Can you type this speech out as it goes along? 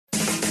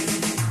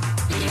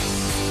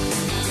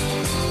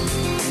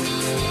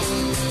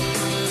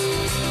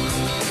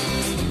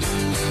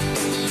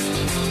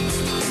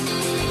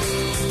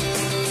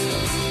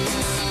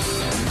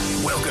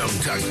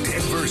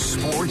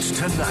Sports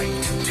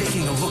Tonight.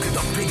 Taking a look at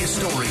the biggest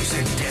stories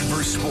in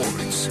Denver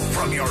sports.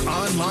 From your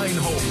online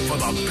home for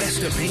the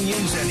best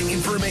opinions and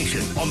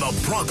information on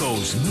the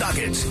Broncos,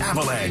 Nuggets,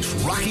 Avalanche,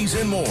 Rockies,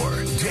 and more.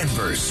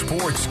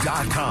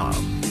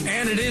 DenverSports.com.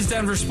 And it is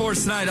Denver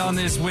Sports Tonight on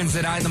this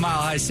Wednesday night in the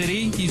Mile High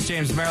City. He's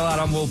James Merlot.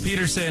 I'm Will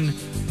Peterson.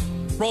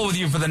 Roll with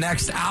you for the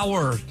next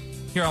hour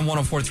here on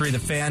 104.3 The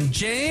Fan.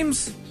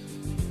 James,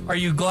 are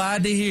you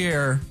glad to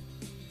hear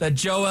that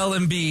Joel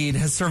Embiid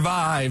has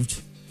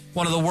survived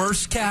one of the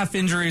worst calf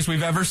injuries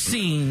we've ever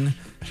seen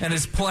and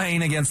is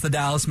playing against the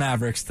Dallas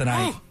Mavericks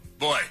tonight? Oh,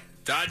 boy,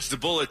 dodged the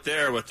bullet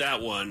there with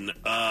that one.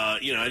 I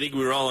think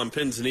we were all on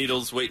pins and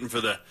needles waiting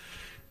for the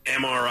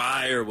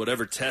MRI or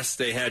whatever test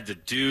they had to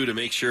do to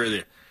make sure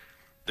that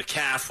the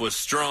calf was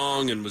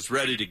strong and was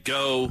ready to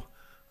go.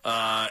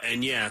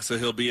 So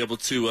he'll be able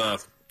to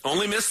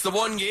only miss the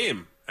one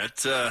game.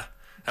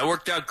 That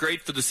worked out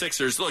great for the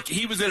Sixers. Look,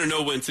 he was in a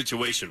no-win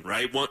situation,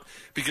 right?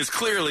 Because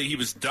clearly he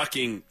was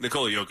ducking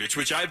Nikola Jokic,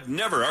 which I've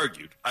never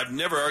argued. I've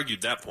never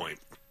argued that point.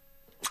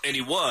 And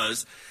he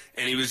was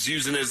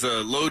using as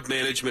a load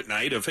management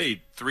night of,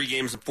 hey, 3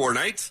 games in 4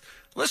 nights.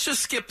 Let's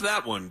just skip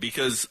that one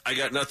because I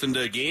got nothing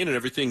to gain and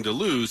everything to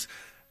lose.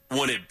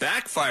 When it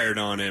backfired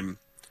on him,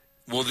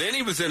 well, then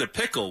he was in a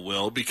pickle,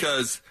 Will,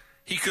 because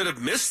he could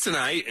have missed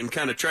tonight and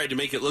kind of tried to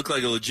make it look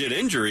like a legit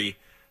injury.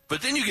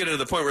 But then you get to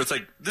the point where it's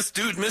like, this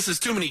dude misses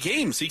too many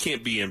games. He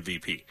can't be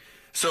MVP.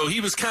 So he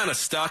was kind of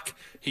stuck.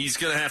 He's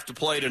going to have to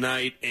play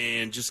tonight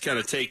and just kind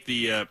of take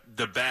the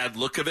bad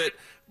look of it.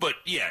 But,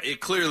 yeah,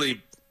 it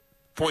clearly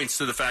points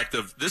to the fact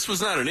of this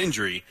was not an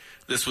injury.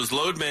 This was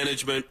load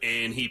management,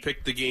 and he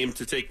picked the game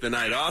to take the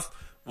night off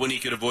when he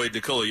could avoid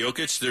Nikola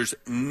Jokic. There's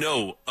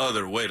no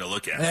other way to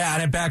look at it. Yeah,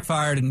 and it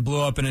backfired and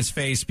blew up in his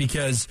face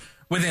because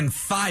within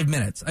 5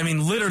 minutes, I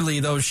mean, literally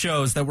those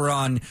shows that were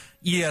on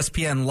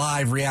ESPN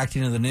Live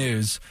reacting to the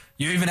news,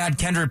 you even had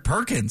Kendrick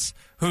Perkins,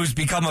 who's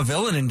become a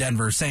villain in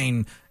Denver,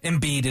 saying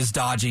Embiid is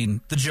dodging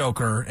the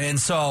Joker. And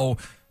so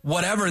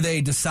whatever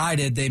they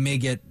decided, they may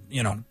get,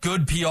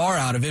 good PR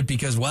out of it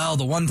because, well,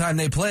 the one time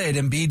they played,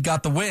 Embiid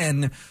got the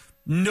win.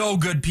 No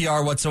good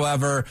PR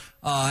whatsoever,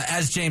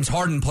 as James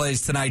Harden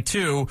plays tonight,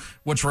 too,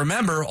 which,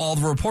 remember, all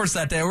the reports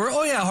that day were,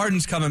 oh, yeah,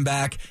 Harden's coming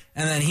back,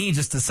 and then he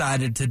just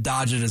decided to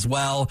dodge it as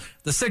well.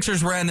 The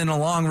Sixers were ending a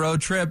long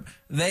road trip.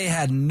 They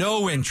had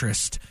no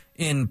interest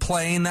in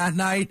playing that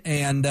night,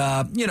 and,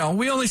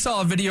 we only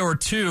saw a video or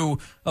two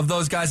of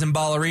those guys in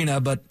Ball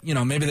Arena, but,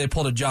 maybe they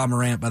pulled a Ja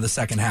Morant by the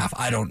second half.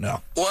 I don't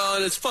know. Well,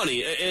 and it's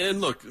funny, and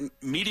look,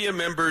 media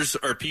members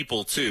are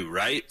people, too,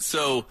 right?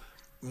 So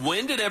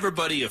when did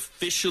everybody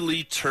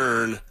officially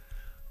turn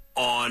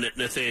on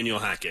Nathaniel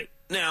Hackett?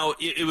 Now,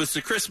 it was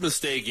the Christmas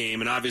Day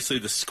game, and obviously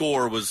the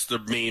score was the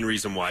main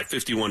reason why,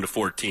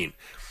 51-14.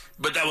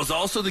 But that was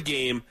also the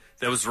game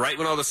that was right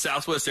when all the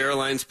Southwest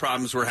Airlines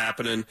problems were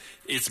happening.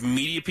 It's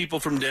media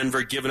people from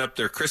Denver giving up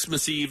their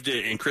Christmas Eve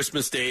and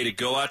Christmas Day to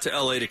go out to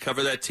L.A. to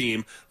cover that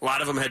team. A lot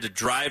of them had to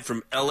drive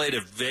from L.A.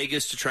 to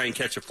Vegas to try and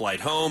catch a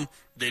flight home.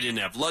 They didn't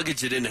have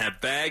luggage. They didn't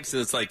have bags.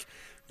 And it's like,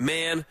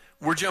 man,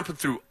 we're jumping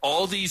through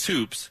all these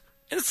hoops,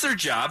 and it's their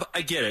job.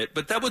 I get it,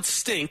 but that would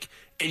stink,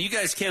 and you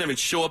guys can't even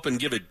show up and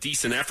give a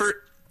decent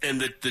effort,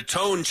 and the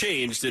tone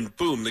changed, and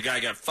boom, the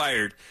guy got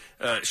fired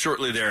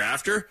shortly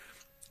thereafter.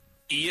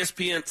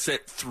 ESPN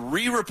sent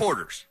 3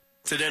 reporters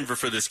to Denver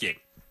for this game.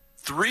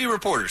 3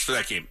 reporters for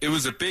that game. It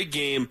was a big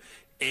game,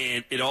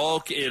 and it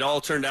all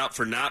turned out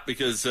for naught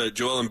because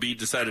Joel Embiid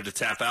decided to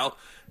tap out.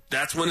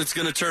 That's when it's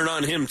going to turn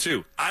on him,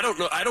 too. I don't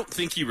know. I don't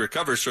think he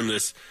recovers from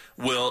this,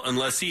 Will,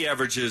 unless he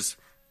averages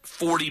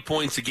 40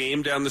 points a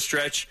game down the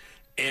stretch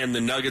and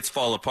the Nuggets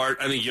fall apart.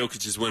 I think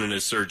Jokic is winning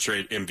his 3rd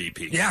straight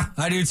MVP. Yeah,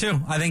 I do,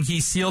 too. I think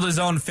he sealed his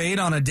own fate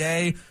on a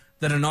day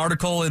that an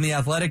article in The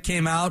Athletic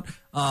came out,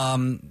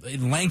 a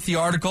lengthy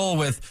article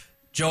with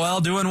Joel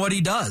doing what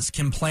he does,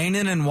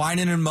 complaining and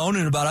whining and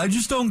moaning about, I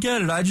just don't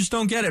get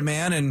it,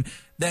 man. And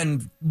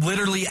then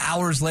literally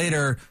hours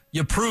later,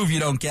 you prove you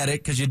don't get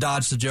it because you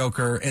dodged the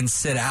Joker and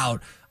sit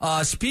out.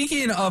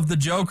 Speaking of the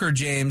Joker,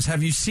 James,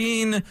 have you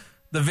seen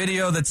the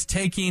video that's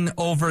taking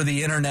over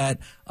the internet?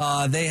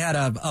 They had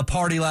a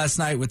party last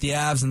night with the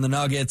Avs and the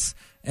Nuggets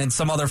and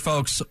some other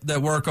folks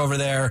that work over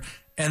there,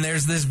 and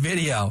there's this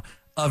video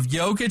of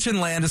Jokic and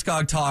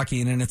Landeskog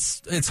talking, and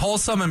it's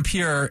wholesome and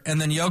pure, and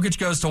then Jokic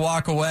goes to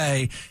walk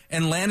away,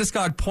 and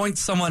Landeskog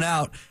points someone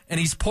out, and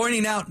he's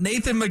pointing out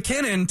Nathan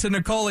McKinnon to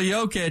Nikola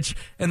Jokic,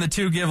 and the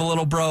two give a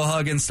little bro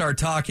hug and start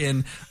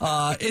talking.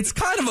 It's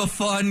kind of a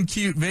fun,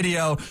 cute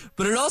video,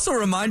 but it also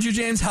reminds you,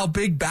 James, how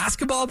big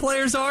basketball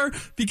players are,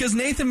 because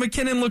Nathan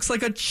McKinnon looks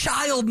like a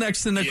child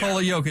next to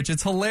Nikola Jokic.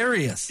 It's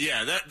hilarious.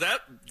 Yeah,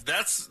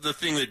 that's the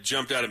thing that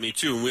jumped out at me,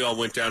 too, and we all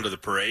went down to the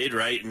parade,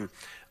 right, and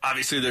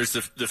obviously, there's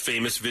the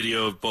famous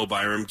video of Bo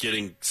Byram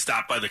getting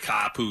stopped by the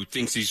cop who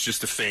thinks he's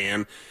just a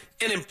fan.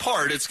 And in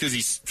part, it's because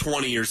he's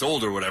 20 years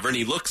old or whatever, and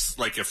he looks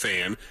like a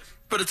fan.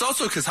 But it's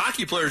also because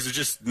hockey players are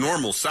just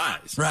normal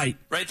size. Right.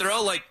 Right? They're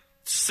all like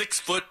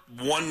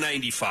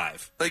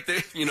 6'195". Like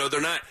they're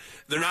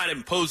not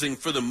imposing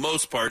for the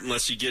most part,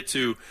 unless you get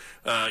to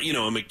a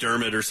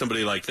McDermott or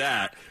somebody like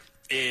that.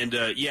 And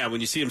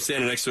when you see him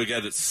standing next to a guy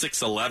that's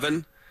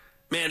 6'11",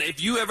 man,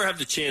 if you ever have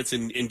the chance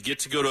and get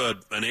to go to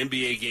an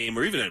NBA game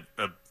or even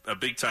a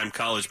big-time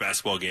college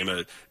basketball game,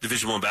 a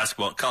Division I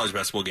college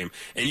basketball game,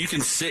 and you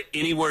can sit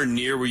anywhere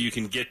near where you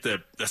can get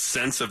the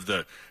sense of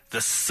the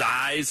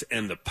size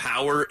and the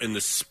power and the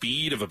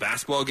speed of a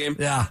basketball game,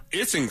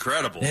 it's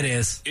incredible. It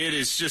is. It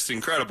is just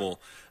incredible.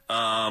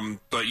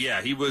 But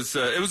yeah, he was.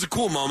 It was a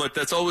cool moment.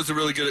 That's always a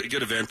really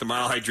good event. The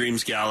Mile High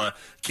Dreams Gala.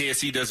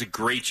 KSE does a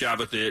great job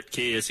with it.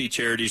 KSE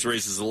Charities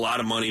raises a lot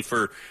of money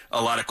for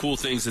a lot of cool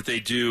things that they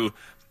do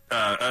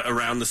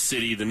around the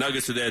city. The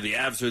Nuggets are there. The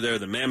Avs are there.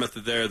 The Mammoth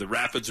are there. The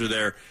Rapids are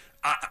there.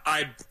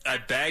 I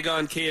bag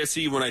on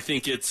KSE when I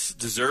think it's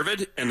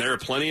deserved, and there are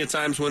plenty of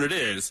times when it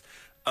is.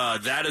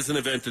 That is an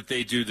event that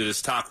they do that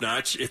is top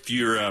notch. If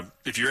you're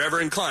ever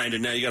inclined,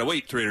 and now you got to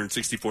wait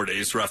 364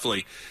 days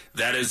roughly,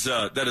 that is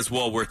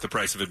well worth the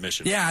price of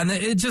admission. Yeah, and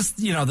it just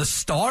the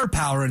star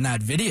power in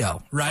that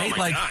video, right? Oh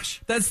my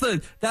gosh, that's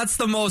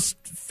the most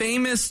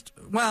famous.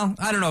 Well,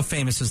 I don't know if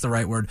famous is the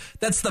right word.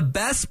 That's the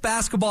best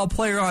basketball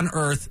player on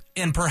earth,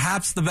 and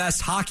perhaps the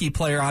best hockey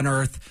player on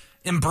earth,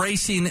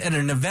 embracing at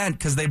an event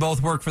because they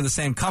both work for the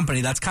same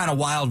company. That's kind of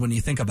wild when you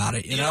think about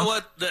it. You know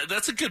what?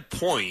 That's a good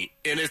point,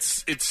 and it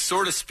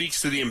sort of speaks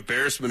to the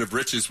embarrassment of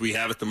riches we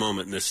have at the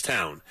moment in this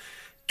town.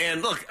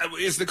 And look,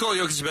 is Nikola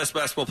Jokic the best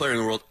basketball player in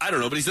the world? I don't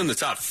know, but he's in the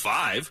top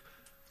 5,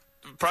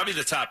 probably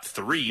the top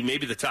 3,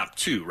 maybe the top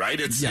 2. Right?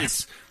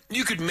 It's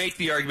you could make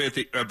the argument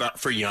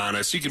for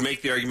Giannis. You could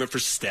make the argument for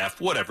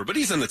Steph, whatever, but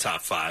he's in the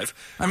top 5.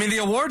 I mean, the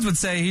awards would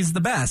say he's the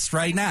best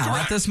right now.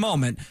 Correct. At this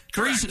moment.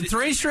 Three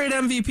straight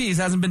MVPs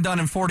hasn't been done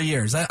in 40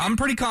 years. I'm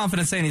pretty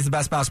confident saying he's the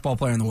best basketball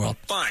player in the world.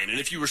 Fine, and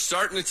if you were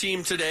starting a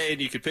team today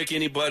and you could pick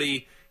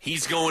anybody,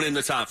 he's going in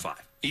the top 5.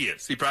 He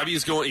is. He probably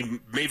is going. He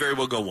may very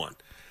well go 1.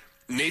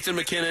 Nathan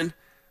McKinnon,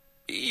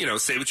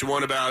 say what you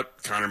want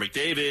about Connor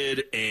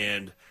McDavid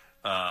and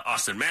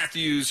Austin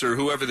Matthews or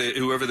whoever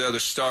the other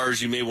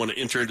stars you may want to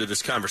enter into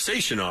this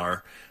conversation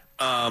are.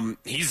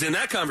 He's in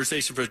that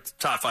conversation for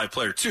top 5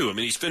 player too. I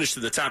mean, he's finished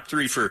in the top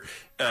 3 for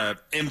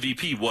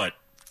MVP.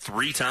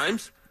 3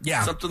 times?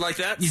 Yeah, something like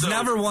that. He's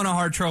never won a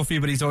Hart Trophy,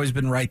 but he's always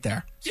been right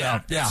there.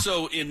 Yeah.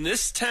 So in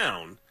this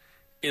town,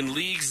 in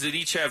leagues that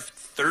each have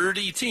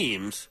 30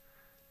 teams,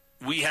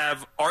 we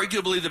have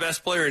arguably the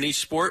best player in each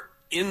sport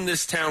in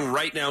this town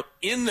right now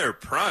in their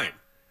prime.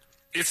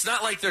 It's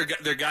not like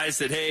they're guys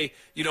that, hey,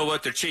 you know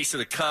what, they're chasing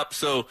a cup,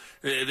 so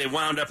they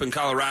wound up in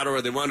Colorado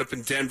or they wound up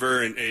in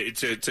Denver and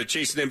to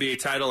chase an NBA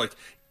title. Like,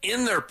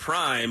 in their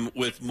prime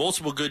with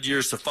multiple good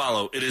years to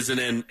follow, it is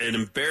an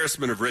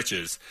embarrassment of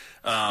riches.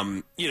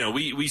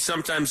 We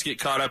sometimes get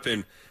caught up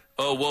in,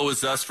 oh, woe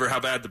is us for how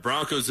bad the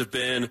Broncos have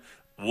been.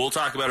 We'll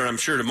talk about it, I'm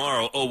sure,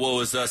 tomorrow. Oh, woe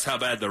is us how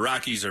bad the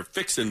Rockies are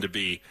fixing to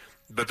be.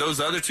 But those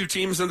other 2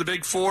 teams in the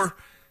Big 4,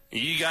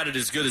 you got it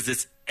as good as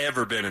it's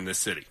ever been in this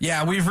city.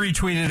 Yeah, we've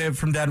retweeted it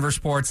from Denver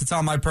Sports. It's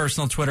on my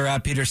personal Twitter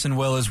at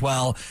PetersonWill as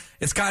well.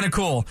 It's kind of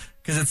cool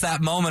because it's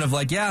that moment of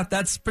like, yeah,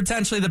 that's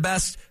potentially the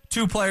best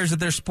 2 players at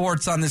their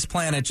sports on this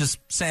planet just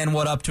saying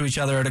what up to each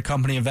other at a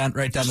company event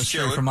right down the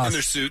street from us. In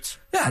their suits.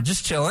 Yeah,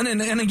 just chilling.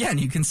 And again,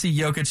 you can see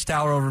Jokic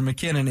tower over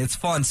McKinnon. It's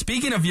fun.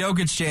 Speaking of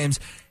Jokic, James,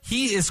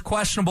 he is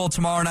questionable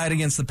tomorrow night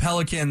against the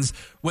Pelicans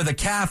with a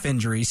calf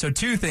injury. So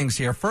 2 things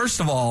here. First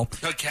of all,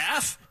 a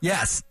calf?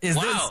 Yes.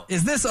 Wow.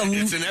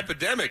 It's an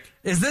epidemic.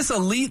 Is this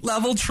elite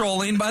level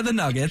trolling by the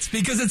Nuggets?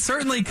 Because it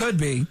certainly could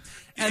be.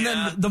 And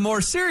then the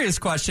more serious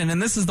question,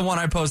 and this is the one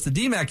I posed to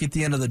DMAC at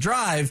the end of the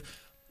drive,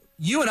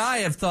 you and I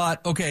have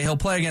thought, okay, he'll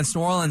play against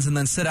New Orleans and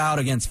then sit out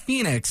against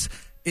Phoenix.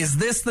 Is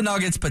this the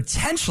Nuggets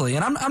potentially,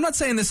 and I'm not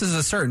saying this is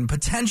a certain,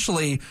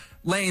 potentially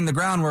laying the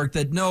groundwork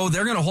that, no,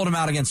 they're going to hold him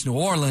out against New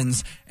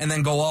Orleans and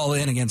then go all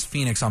in against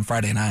Phoenix on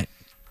Friday night?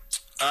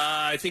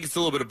 I think it's a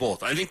little bit of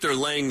both. I think they're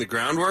laying the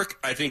groundwork.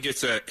 I think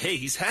it's hey,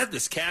 he's had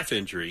this calf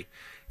injury.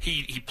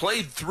 He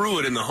played through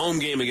it in the home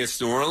game against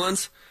New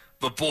Orleans,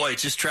 but boy,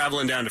 just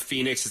traveling down to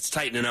Phoenix, it's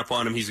tightening up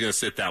on him. He's going to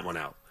sit that one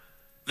out.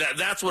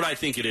 That's what I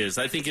think it is.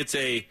 I think it's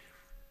it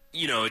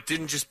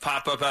didn't just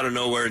pop up out of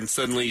nowhere and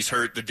suddenly he's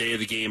hurt the day of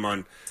the game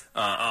on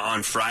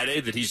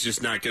Friday, that he's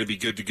just not going to be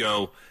good to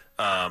go.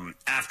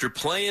 After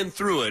playing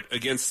through it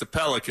against the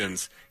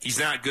Pelicans, he's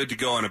not good to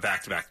go on a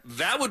back-to-back.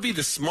 That would be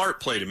the smart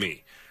play to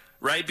me,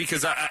 right?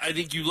 Because I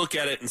think you look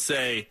at it and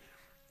say,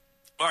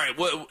 all right,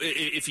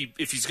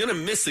 if he's going to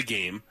miss a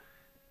game,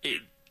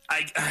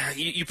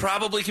 you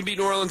probably can beat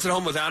New Orleans at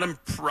home without him,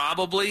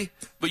 probably,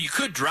 but you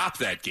could drop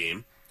that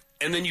game.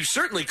 And then you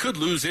certainly could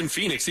lose in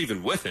Phoenix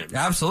even with him.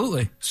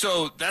 Absolutely.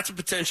 So that's a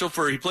potential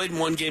for, he played in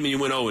one game and you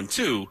went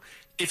 0-2.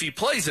 If he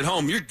plays at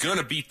home, you're going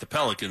to beat the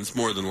Pelicans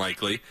more than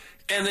likely.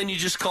 And then you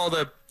just call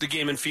the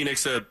game in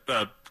Phoenix a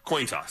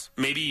coin toss.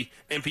 Maybe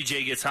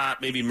MPJ gets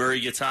hot. Maybe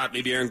Murray gets hot.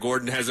 Maybe Aaron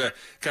Gordon has a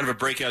kind of a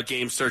breakout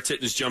game, starts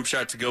hitting his jump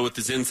shot to go with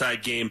his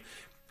inside game,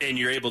 and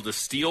you're able to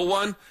steal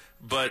one.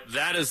 but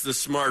that is the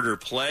smarter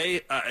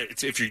play.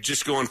 If you're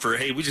just going for,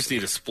 hey, we just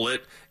need a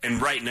split,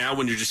 and right now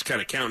when you're just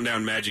kind of counting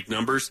down magic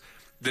numbers,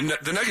 the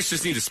Nuggets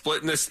just need to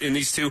split in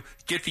these two,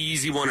 get the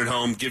easy one at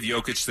home, give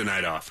Jokic the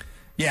night off.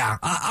 Yeah,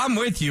 I'm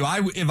with you.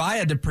 If I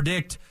had to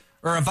predict,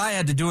 or if I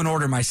had to do an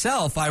order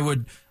myself, I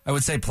would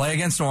say play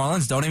against New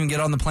Orleans. Don't even get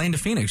on the plane to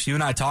Phoenix. You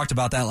and I talked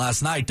about that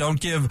last night. Don't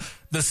give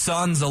the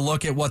Suns a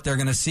look at what they're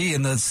going to see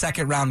in the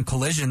second-round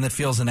collision that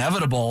feels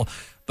inevitable.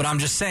 But I'm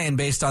just saying,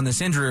 based on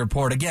this injury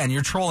report, again,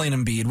 you're trolling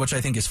Embiid, which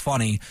I think is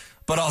funny.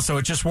 But also,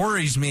 it just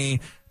worries me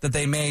that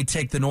they may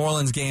take the New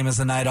Orleans game as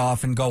a night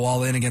off and go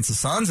all in against the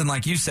Suns. And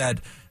like you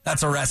said,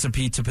 that's a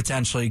recipe to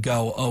potentially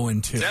go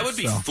 0-2. That would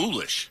be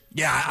foolish.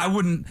 Yeah, I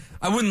wouldn't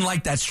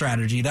like that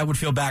strategy. That would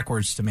feel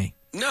backwards to me.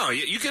 No,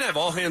 you can have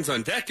all hands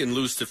on deck and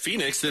lose to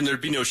Phoenix, and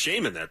there'd be no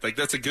shame in that. Like,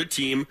 that's a good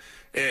team.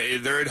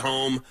 They're at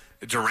home.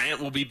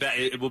 Durant will be back.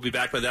 Will be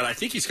back by that. I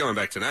think he's coming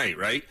back tonight,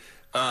 right?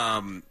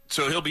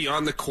 So he'll be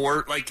on the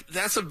court. Like,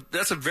 that's a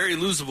very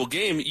losable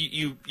game.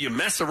 You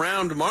mess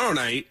around tomorrow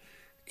night.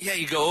 Yeah,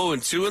 you go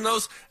 0-2 in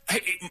those.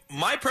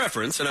 My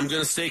preference, and I'm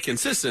going to stay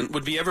consistent,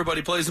 would be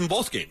everybody plays in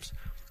both games.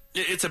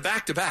 It's a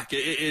back-to-back.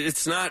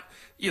 It's not,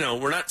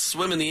 we're not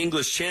swimming the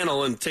English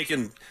Channel and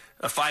taking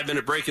a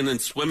 5-minute break and then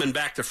swimming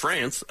back to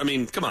France. I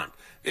mean, come on.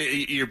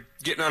 You're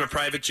getting on a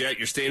private jet.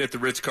 You're staying at the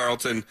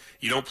Ritz-Carlton.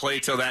 You don't play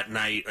till that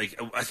night.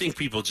 Like, I think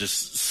people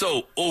just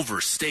so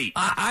overstate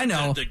I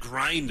know. the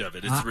grind of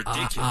it. It's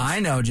ridiculous. I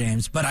know,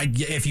 James. But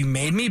if you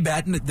made me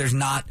bet, there's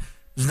not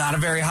a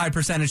very high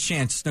percentage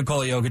chance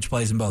Nikola Jokic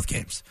plays in both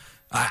games.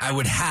 I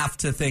would have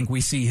to think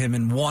we see him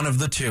in one of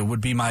the two would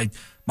be my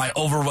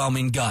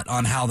overwhelming gut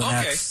on how the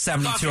next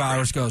 72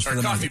 hours goes for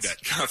the Nuggets.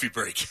 Coffee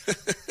break.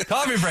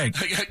 Coffee break.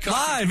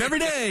 Live every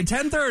day,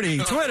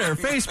 10:30, Twitter,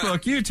 Facebook,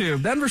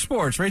 YouTube, Denver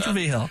Sports, Rachel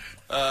V. Hill.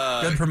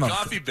 Good promotion.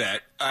 Coffee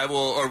bet. I will,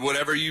 or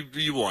whatever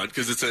you want,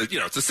 because it's a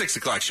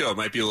 6:00 show. It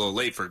might be a little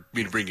late for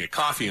me to bring you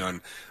coffee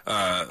on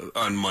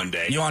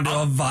Monday. You want to do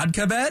a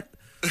vodka bet?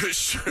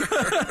 Sure.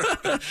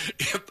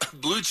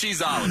 Blue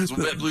cheese olives.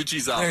 We'll bet blue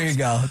cheese olives.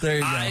 There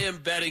you go. I am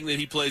betting that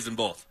he plays in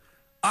both.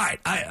 All right,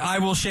 I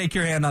will shake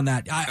your hand on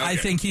that. I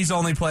think he's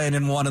only playing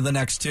in one of the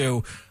next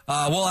two.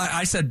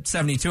 I said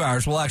 72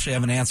 hours. We'll actually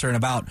have an answer in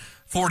about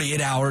 48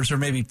 hours or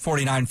maybe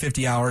 49,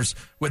 50 hours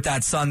with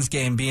that Suns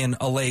game being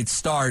a late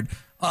start.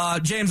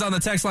 James, on the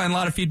text line, a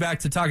lot of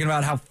feedback to talking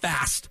about how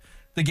fast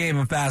the game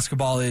of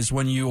basketball is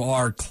when you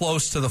are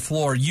close to the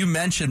floor. You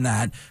mentioned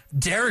that.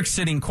 Derek's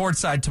sitting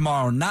courtside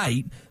tomorrow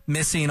night,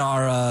 missing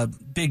our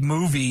big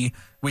movie.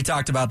 We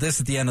talked about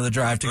this at the end of the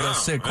drive to go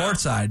sit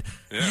courtside.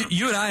 Yeah.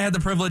 You and I had the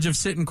privilege of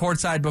sitting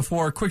courtside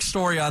before. Quick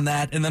story on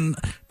that, and then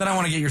I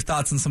want to get your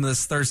thoughts on some of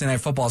this Thursday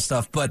Night Football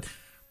stuff. But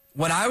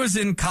when I was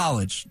in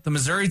college, the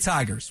Missouri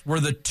Tigers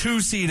were the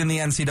 2 seed in the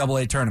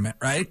NCAA tournament,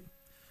 right?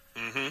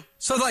 Mm-hmm.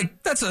 So,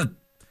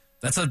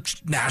 that's a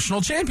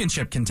national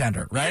championship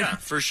contender, right? Yeah,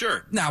 for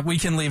sure. Now, we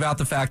can leave out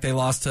the fact they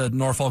lost to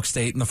Norfolk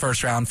State in the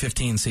first round,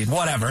 15 seed,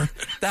 whatever.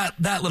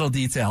 that little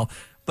detail.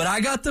 But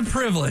I got the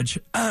privilege,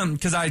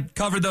 because I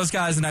covered those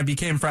guys and I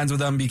became friends with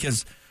them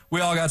because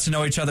we all got to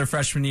know each other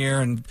freshman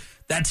year, and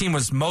that team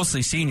was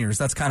mostly seniors.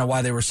 That's kind of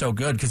why they were so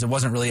good, because it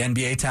wasn't really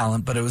NBA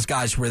talent, but it was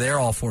guys who were there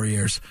all 4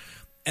 years.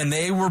 And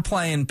they were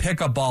playing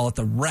pickup ball at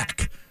the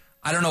Rec.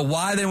 I don't know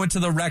why they went to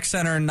the Rec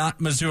Center and not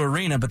Mizzou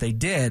Arena, but they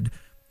did.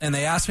 And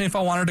they asked me if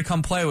I wanted to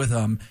come play with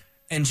them.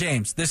 And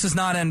James, this is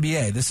not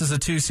NBA. This is a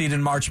 2 seed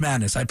in March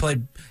Madness. I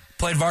played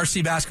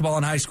varsity basketball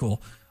in high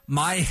school.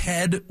 My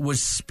head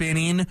was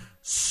spinning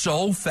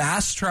so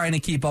fast trying to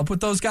keep up with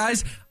those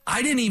guys.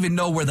 I didn't even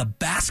know where the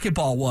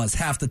basketball was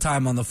half the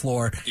time on the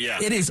floor. Yeah.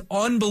 It is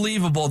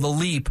unbelievable, the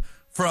leap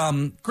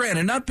from,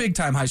 granted, not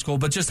big-time high school,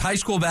 but just high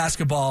school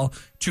basketball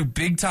to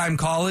big-time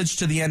college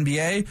to the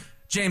NBA.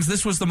 James,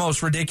 this was the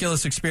most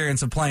ridiculous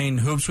experience of playing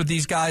hoops with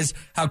these guys,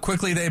 how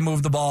quickly they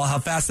moved the ball, how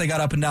fast they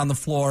got up and down the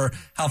floor,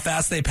 how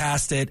fast they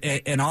passed it.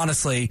 And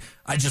honestly,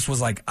 I just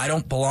was like, I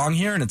don't belong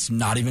here, and it's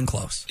not even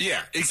close.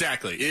 Yeah,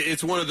 exactly.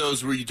 It's one of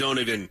those where you don't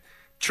even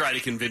try to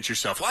convince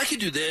yourself, well, I could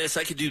do this,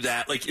 I could do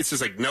that. Like, it's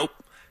just like, nope,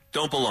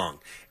 don't belong.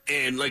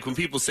 And like when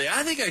people say,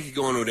 I think I could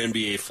go onto an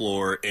NBA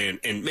floor and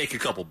make a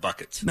couple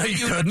buckets. No,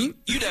 you couldn't.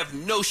 You'd have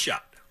no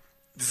shot.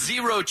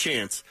 Zero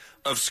chance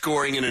of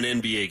scoring in an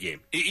NBA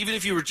game. Even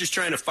if you were just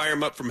trying to fire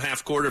them up from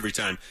half court every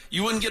time,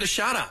 you wouldn't get a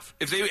shot off.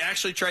 If they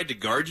actually tried to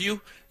guard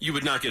you, you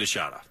would not get a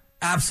shot off.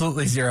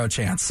 Absolutely zero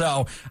chance.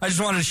 So I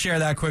just wanted to share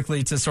that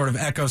quickly to sort of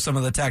echo some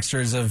of the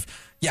textures of,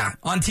 yeah,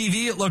 on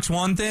TV it looks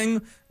one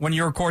thing when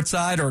you're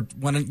courtside or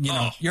when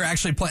you're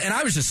actually playing. And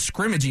I was just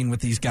scrimmaging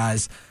with these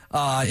guys.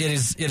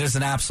 It is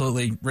an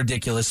absolutely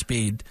ridiculous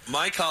speed.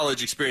 My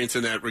college experience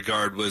in that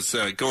regard was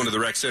going to the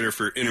rec center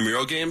for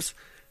intramural games,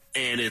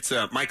 and it's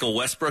Michael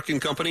Westbrook and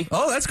company.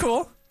 Oh, that's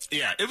cool.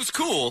 Yeah, it was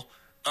cool,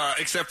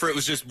 except for it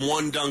was just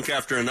one dunk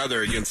after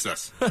another against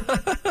us.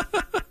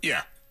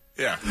 Yeah.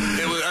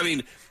 It was, I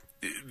mean,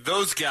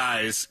 those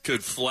guys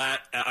could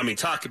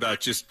talk about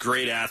just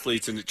great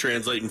athletes and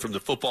translating from the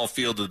football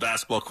field to the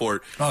basketball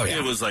court. Oh, yeah.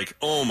 It was like,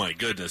 oh, my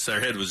goodness, our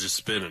head was just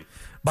spinning.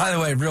 By the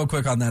way, real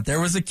quick on that, there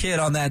was a kid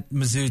on that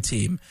Mizzou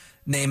team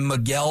named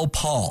Miguel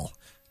Paul,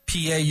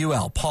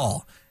 P-A-U-L,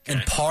 Paul. Okay.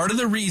 And part of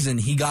the reason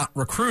he got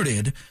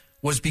recruited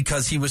was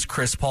because he was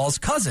Chris Paul's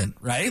cousin,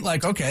 right?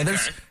 Like, okay,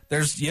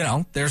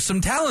 there's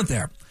some talent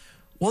there.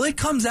 Well, it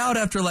comes out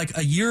after like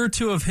a year or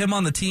two of him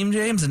on the team,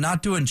 James, and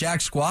not doing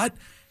jack squat.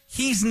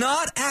 He's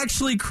not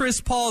actually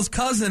Chris Paul's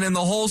cousin, and the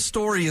whole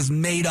story is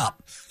made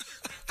up.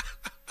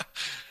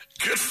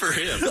 Good for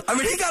him. I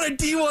mean, he got a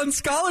D1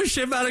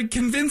 scholarship out of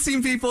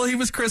convincing people he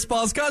was Chris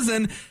Paul's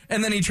cousin,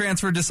 and then he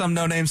transferred to some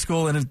no-name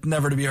school and is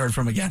never to be heard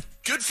from again.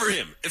 Good for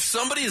him. If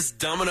somebody is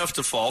dumb enough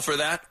to fall for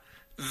that,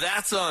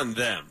 that's on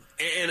them.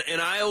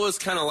 And I always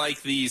kind of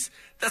like these.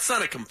 That's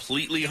not a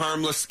completely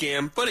harmless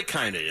scam, but it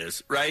kind of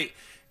is, right?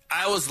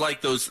 I always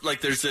like those.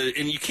 Like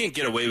and you can't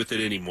get away with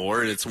it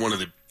anymore, and it's one of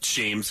the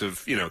shames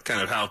of,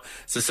 kind of how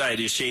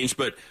society has changed.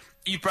 But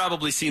you've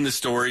probably seen the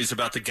stories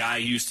about the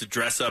guy who used to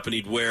dress up and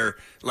he'd wear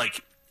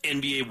like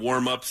NBA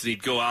warm-ups, and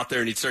he'd go out there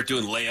and he'd start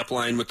doing layup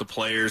line with the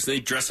players, and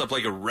he'd dress up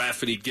like a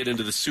ref, and he'd get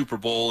into the Super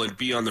Bowl and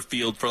be on the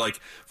field for like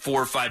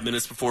 4 or 5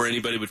 minutes before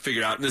anybody would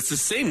figure it out. And it's the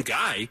same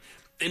guy,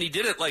 and he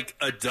did it like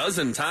a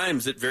dozen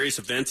times at various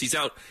events. He's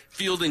out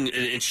fielding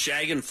and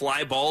shagging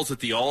fly balls at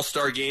the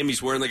All-Star game.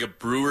 He's wearing like a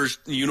Brewers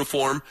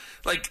uniform.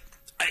 Like,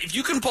 if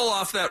you can pull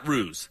off that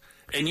ruse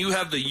and you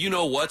have the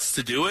you-know-whats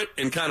to do it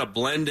and kind of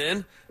blend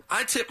in,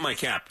 I tip my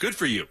cap. Good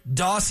for you.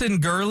 Dawson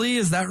Gurley,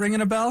 is that ringing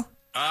a bell?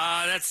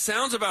 That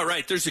sounds about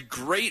right. There's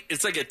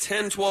it's like a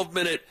 10,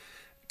 12-minute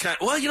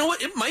well, you know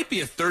what? It might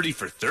be a 30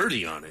 for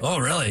 30 on it. Oh,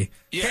 really?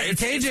 Yeah.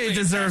 KJ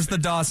deserves the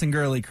Dawson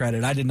Gurley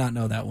credit. I did not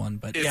know that one,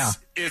 but yeah.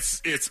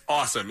 It's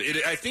awesome.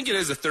 I think it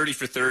is a 30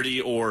 for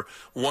 30 or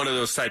one of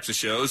those types of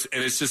shows,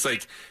 and it's just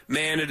like,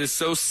 man, it is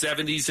so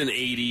 70s and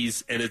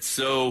 80s, and it's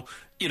so,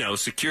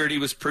 security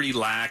was pretty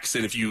lax,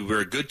 and if you were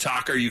a good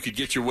talker, you could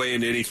get your way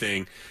into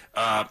anything.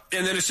 And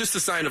then it's just a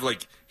sign of,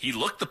 like, he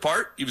looked the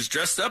part, he was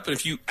dressed up, and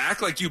if you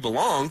act like you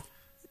belong,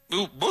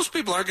 most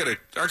people aren't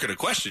gonna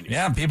question you.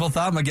 Yeah, people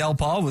thought Miguel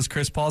Paul was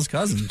Chris Paul's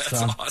cousin. That's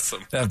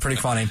awesome. Yeah,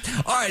 pretty funny.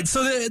 All right,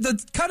 so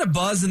the kind of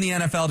buzz in the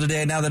NFL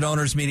today, now that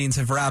owners' meetings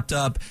have wrapped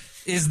up,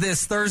 is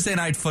this Thursday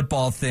night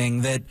football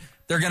thing that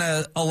they're going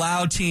to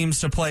allow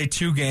teams to play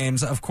 2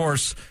 games. Of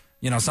course,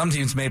 some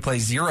teams may play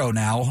 0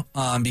 now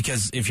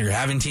because if you're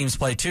having teams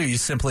play 2, you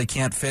simply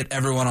can't fit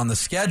everyone on the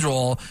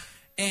schedule.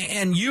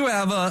 And you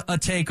have a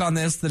take on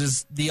this that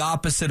is the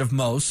opposite of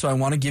most, so I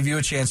want to give you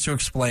a chance to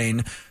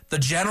explain. The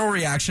general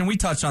reaction, we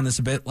touched on this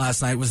a bit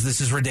last night, was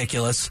this is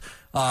ridiculous.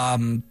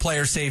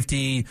 Player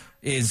safety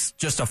is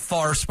just a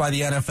farce by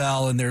the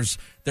NFL, and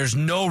there's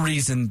no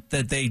reason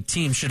that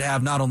teams should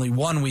have not only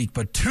 1 week,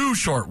 but 2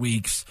 short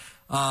weeks.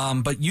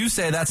 But you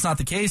say that's not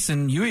the case,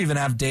 and you even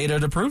have data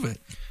to prove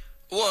it.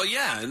 Well,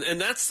 yeah, and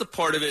that's the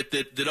part of it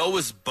that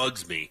always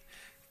bugs me.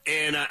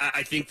 And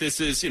I think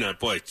this is,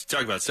 boy,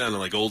 talk about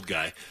sounding like old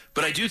guy.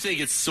 But I do think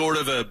it's sort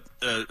of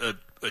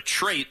a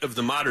trait of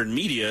the modern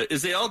media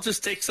is they all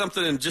just take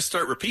something and just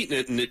start repeating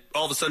it, and it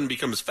all of a sudden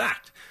becomes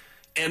fact.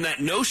 And that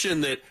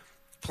notion that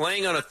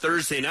playing on a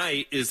Thursday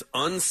night is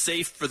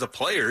unsafe for the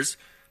players,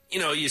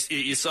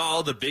 you saw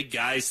all the big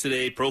guys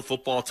today, Pro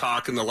Football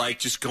Talk and the like,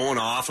 just going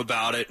off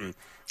about it, and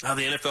how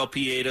the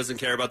NFLPA doesn't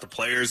care about the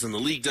players and the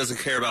league doesn't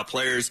care about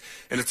players,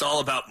 and it's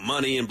all about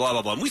money and blah,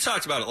 blah, blah. And we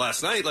talked about it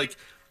last night, like,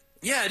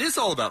 yeah, it is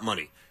all about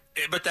money.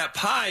 But that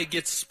pie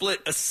gets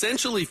split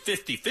essentially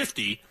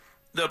 50-50.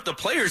 The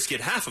players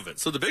get half of it.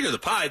 So the bigger the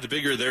pie, the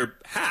bigger their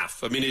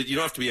half. I mean, you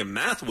don't have to be a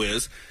math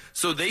whiz.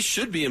 So they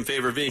should be in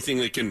favor of anything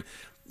that can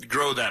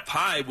grow that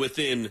pie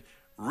within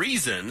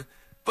reason.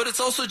 But it's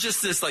also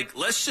just this, like,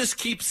 let's just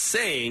keep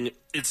saying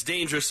it's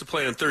dangerous to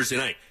play on Thursday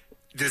night.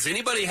 Does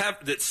anybody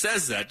have that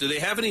says that? Do they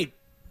have any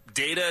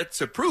data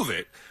to prove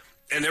it?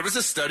 And there was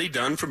a study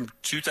done from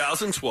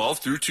 2012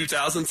 through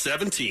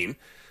 2017.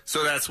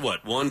 So that's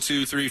what, 5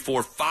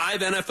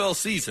 NFL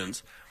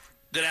seasons,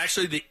 that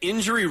actually the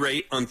injury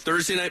rate on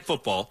Thursday Night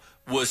Football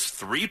was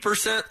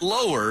 3%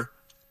 lower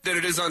than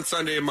it is on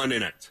Sunday and Monday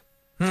nights.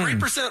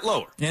 3%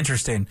 lower.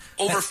 Interesting.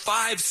 Over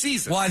 5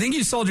 seasons. Well, I think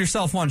you sold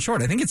yourself one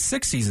short. I think it's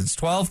 6 seasons.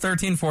 12,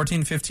 13,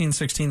 14, 15,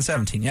 16,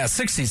 17. Yeah,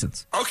 6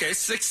 seasons. Okay,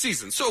 6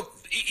 seasons. So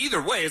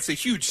either way, it's a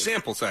huge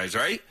sample size,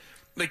 right?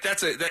 Like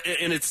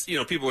and it's,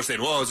 people are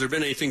saying, well, has there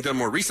been anything done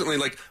more recently?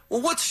 Like,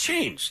 well, what's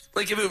changed?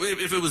 Like,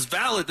 if it was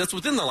valid, that's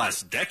within the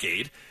last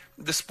decade.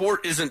 The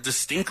sport isn't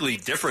distinctly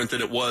different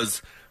than it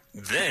was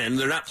then.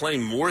 They're not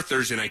playing more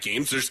Thursday night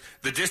games. There's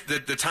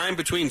the time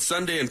between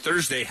Sunday and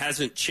Thursday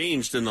hasn't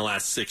changed in the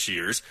last 6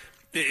 years.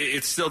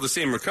 It's still the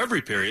same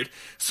recovery period.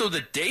 So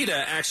the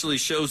data actually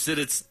shows that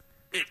it's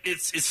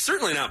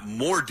certainly not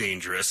more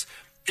dangerous.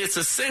 It's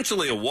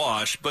essentially a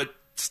wash, but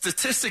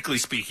statistically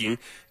speaking,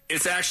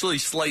 it's actually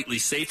slightly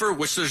safer,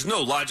 which there's no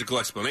logical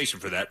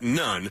explanation for that,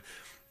 none.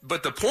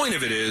 But the point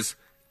of it is,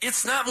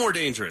 it's not more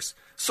dangerous.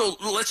 So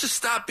let's just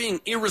stop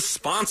being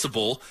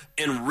irresponsible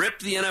and rip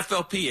the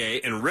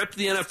NFLPA and rip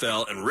the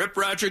NFL and rip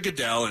Roger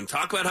Goodell and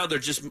talk about how they're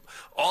just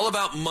all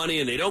about money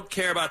and they don't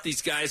care about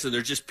these guys and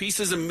they're just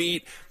pieces of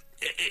meat.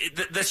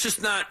 That's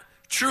just not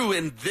true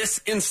in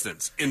this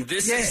instance, in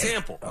this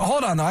example.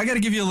 Hold on, though. I got to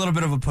give you a little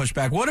bit of a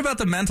pushback. What about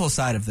the mental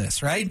side of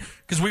this, right?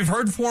 Because we've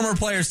heard former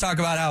players talk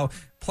about how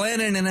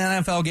planning an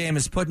NFL game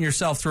is putting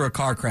yourself through a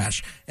car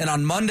crash. And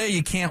on Monday,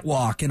 you can't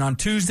walk. And on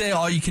Tuesday,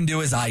 all you can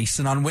do is ice.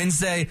 And on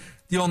Wednesday,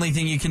 the only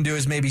thing you can do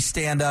is maybe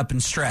stand up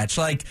and stretch.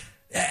 Like,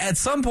 at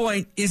some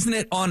point, isn't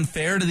it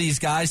unfair to these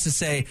guys to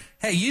say,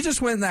 hey, you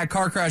just went in that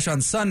car crash on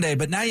Sunday,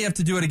 but now you have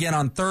to do it again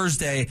on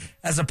Thursday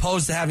as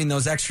opposed to having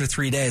those extra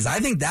 3 days?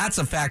 I think that's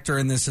a factor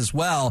in this as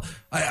well.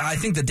 I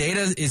think the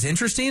data is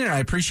interesting, and I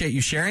appreciate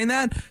you sharing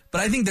that, but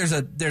I think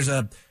there's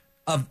a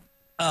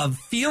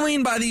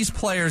feeling by these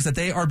players that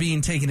they are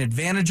being taken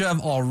advantage of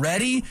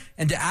already,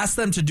 and to ask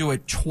them to do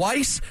it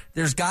twice,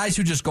 there's guys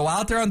who just go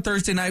out there on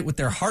Thursday night with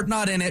their heart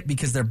not in it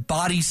because their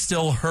body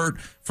still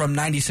hurt from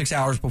 96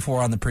 hours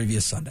before on the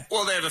previous Sunday.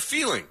 Well, they have a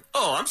feeling.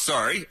 Oh, I'm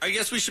sorry. I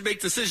guess we should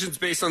make decisions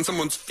based on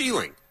someone's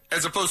feeling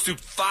as opposed to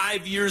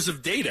 5 years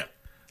of data.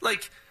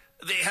 Like,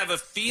 they have a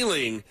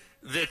feeling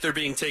that they're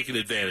being taken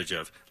advantage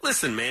of.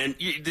 Listen, man,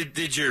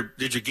 did your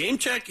game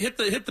check hit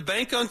the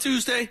bank on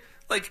Tuesday?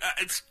 Like,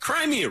 it's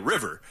cry me a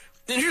river.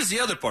 And here's the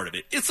other part of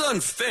it. It's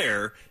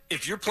unfair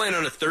if you're playing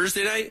on a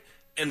Thursday night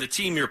and the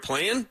team you're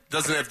playing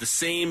doesn't have the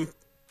same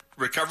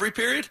recovery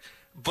period.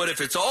 But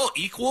if it's all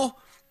equal,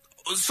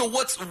 so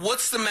what's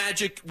the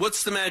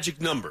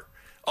magic number?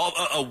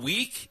 A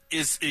week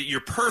is, you're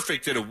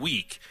perfect at a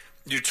week.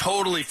 You're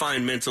totally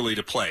fine mentally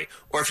to play.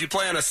 Or if you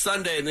play on a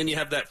Sunday and then you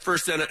have that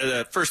first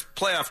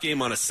playoff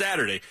game on a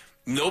Saturday,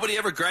 nobody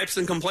ever gripes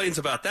and complains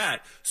about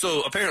that.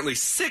 So apparently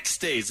 6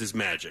 days is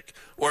magic.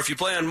 Or if you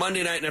play on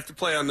Monday night and have to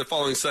play on the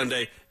following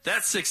Sunday,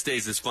 that 6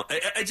 days is fun.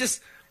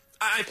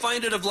 I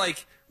find it of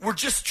like, we're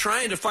just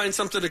trying to find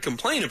something to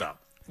complain about.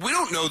 We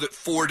don't know that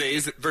 4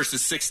 days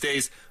versus 6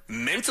 days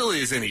mentally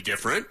is any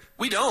different.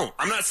 We don't.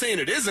 I'm not saying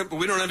it isn't, but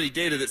we don't have any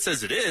data that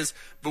says it is.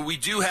 But we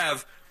do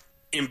have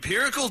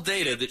empirical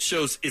data that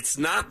shows it's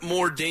not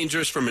more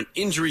dangerous from an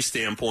injury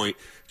standpoint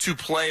to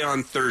play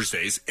on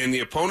Thursdays, and the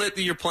opponent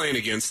that you're playing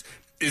against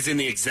is in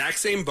the exact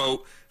same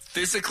boat,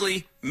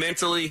 physically,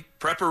 mentally,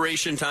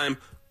 preparation time,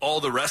 all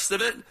the rest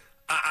of it.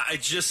 I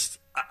just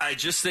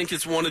think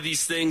it's one of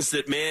these things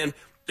that, man,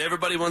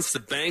 everybody wants to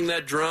bang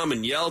that drum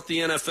and yell at the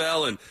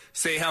NFL and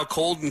say how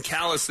cold and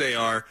callous they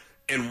are,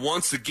 and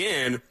once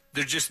again,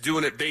 they're just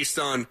doing it based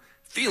on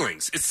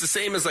feelings. It's the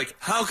same as, like,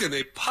 how can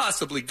they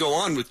possibly go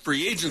on with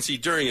free agency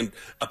during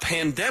a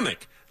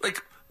pandemic?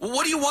 Like,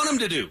 what do you want them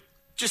to do?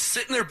 Just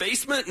sit in their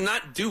basement and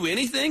not do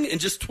anything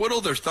and just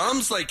twiddle their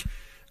thumbs? Like,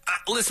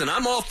 listen,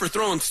 I'm all for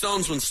throwing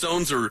stones when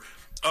stones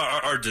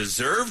are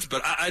deserved,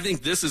 but I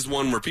think this is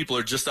one where people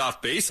are just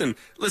off base. And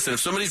listen, if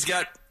somebody's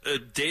got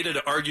data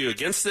to argue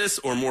against this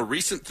or more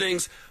recent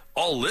things,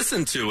 I'll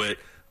listen to it.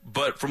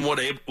 But from what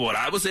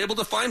I was able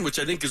to find, which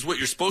I think is what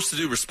you're supposed to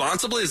do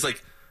responsibly, is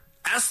like,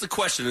 ask the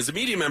question as a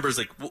media member, is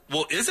like,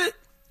 well, is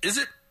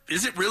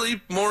it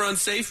really more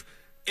unsafe?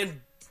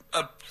 And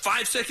a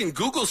 5-second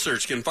Google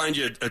search can find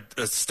you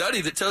a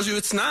study that tells you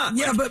it's not.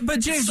 Yeah, like, but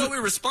James, it's so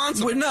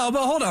irresponsible. No,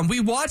 but hold on. We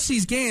watch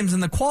these games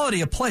and the quality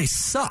of play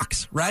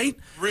sucks, right?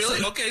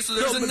 Really? Okay, so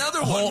there's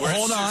another one.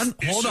 Hold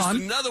on.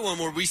 Another one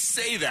where we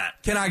say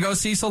that. Can I go,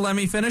 Cecil? Let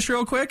me finish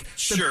real quick.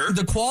 Sure.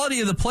 The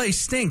quality of the play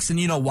stinks, and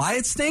you know why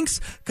it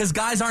stinks? Because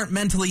guys aren't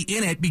mentally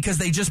in it because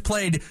they just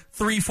played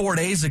 3-4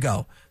 days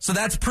ago. So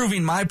that's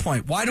proving my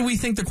point. Why do we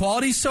think the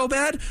quality's so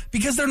bad?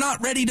 Because they're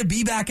not ready to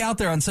be back out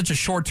there on such a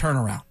short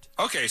turnaround.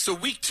 Okay, so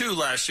week 2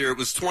 last year, it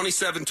was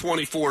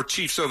 27-24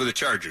 Chiefs over the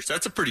Chargers.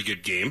 That's a pretty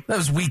good game. That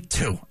was week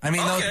 2. I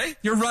mean,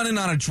 you're running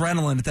on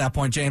adrenaline at that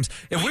point, James.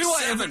 If week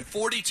 7,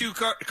 42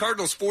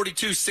 Cardinals,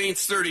 42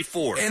 Saints,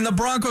 34. And the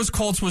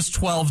Broncos-Colts was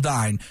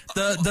 12-9.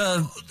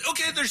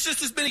 Okay, there's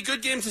just as many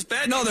good games as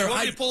bad games. You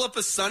want me to pull up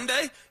a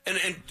Sunday? And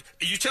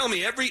you tell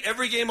me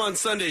every game on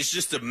Sunday is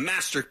just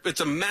it's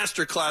a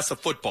master class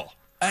of football.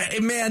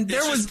 Man,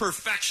 there was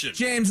perfection.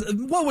 James, it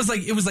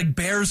was like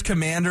Bears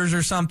Commanders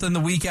or something the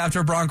week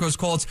after Broncos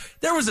Colts.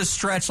 There was a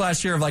stretch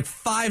last year of like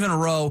 5 in a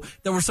row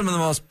that were some of the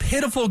most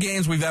pitiful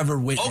games we've ever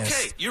witnessed.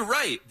 Okay, you're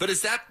right. But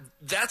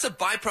that's a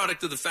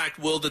byproduct of the fact,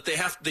 Will, that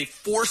they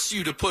force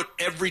you to put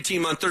every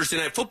team on Thursday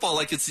Night Football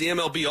like it's the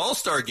MLB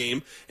All-Star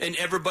game and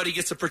everybody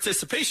gets a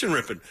participation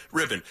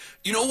ribbon.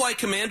 You know why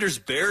Commanders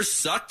Bears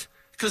sucked?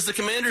 Because the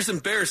Commanders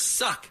and Bears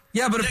suck.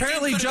 Yeah, but that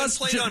apparently just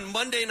played on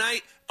Monday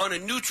night on a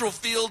neutral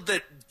field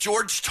that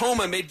George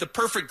Toma made the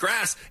perfect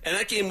grass, and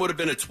that game would have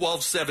been a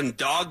 12-7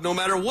 dog no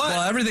matter what.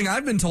 Well, everything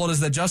I've been told is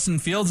that Justin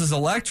Fields is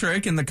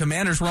electric, and the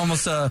Commanders were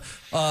almost a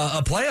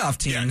playoff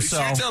team. Yeah,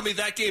 so you're telling me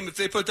that game, if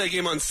they put that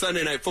game on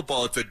Sunday Night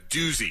Football, it's a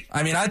doozy.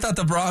 I mean, I thought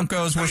the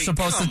Broncos were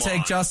supposed to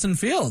take Justin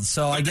Fields,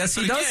 so I guess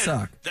he does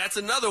suck. That's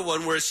another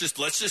one where it's just,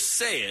 let's just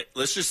say it.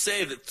 Let's just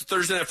say that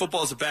Thursday Night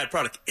Football is a bad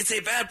product. It's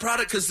a bad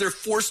product because they're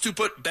forced to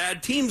put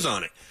bad teams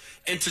on it.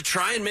 And to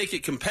try and make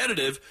it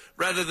competitive,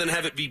 rather than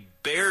have it be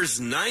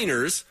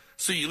Bears-Niners,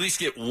 so you at least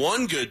get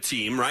one good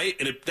team, right?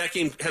 And if that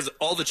game has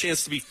all the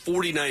chance to be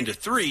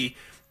 49-3,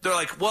 they're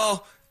like,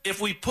 well, if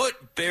we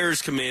put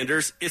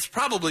Bears-Commanders, it's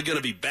probably going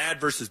to be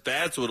bad versus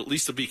bad, so at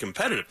least it'll be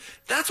competitive.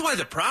 That's why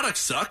the product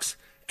sucks.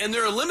 And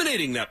they're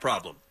eliminating that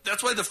problem.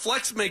 That's why the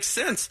flex makes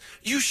sense.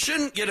 You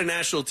shouldn't get a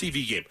national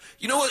TV game.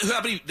 You know what?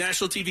 How many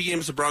national TV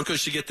games the Broncos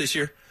should get this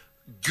year?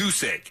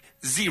 Goose egg.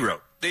 0.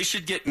 They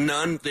should get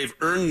none. They've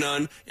earned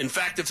none. In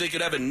fact, if they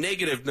could have a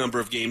negative number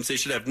of games, they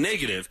should have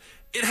negative.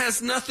 It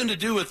has nothing to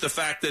do with the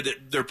fact that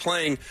they're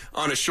playing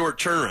on a short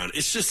turnaround.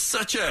 It's just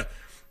such a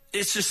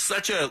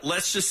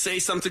let's just say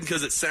something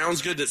because it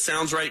sounds good, it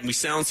sounds right, and we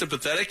sound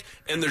sympathetic,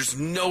 and there's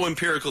no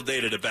empirical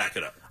data to back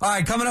it up. All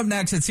right, coming up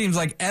next, it seems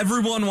like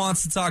everyone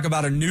wants to talk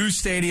about a new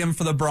stadium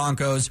for the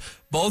Broncos.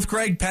 Both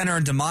Greg Penner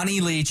and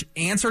Damani Leach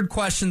answered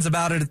questions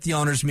about it at the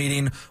owners'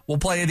 meeting. We'll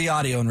play you the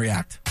audio and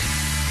react.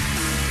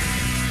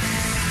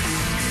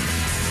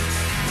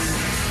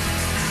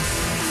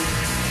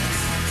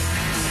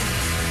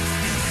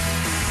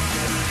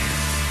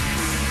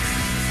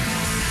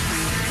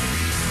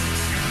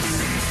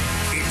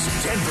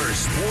 Denver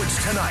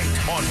Sports Tonight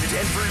on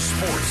Denver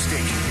Sports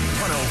Station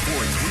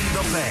 104.3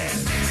 The Fan.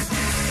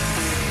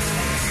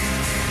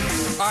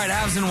 All right,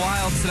 Habs and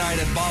Wild tonight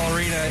at Ball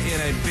Arena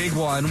in a big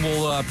one.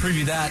 We'll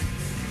preview that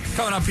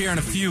coming up here in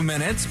a few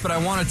minutes, but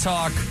I want to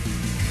talk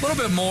a little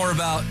bit more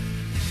about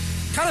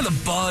kind of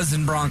the buzz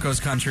in Broncos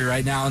country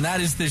right now, and that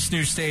is this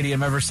new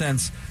stadium ever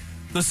since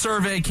the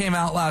survey came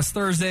out last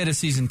Thursday to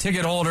season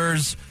ticket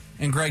holders,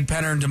 and Greg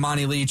Penner and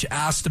Damani Leach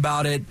asked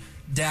about it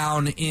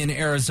down in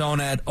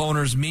Arizona at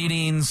owners'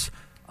 meetings.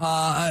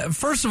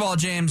 First of all,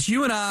 James,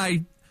 you and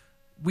I,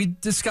 we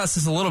discussed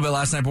this a little bit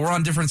last night, but we're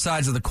on different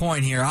sides of the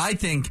coin here. I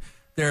think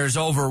there's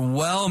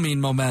overwhelming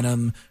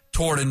momentum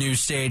toward a new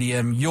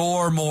stadium.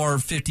 You're more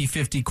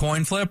 50-50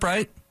 coin flip,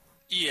 right?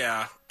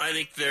 Yeah, I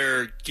think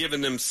they're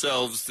giving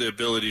themselves the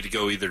ability to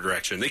go either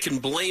direction. They can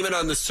blame it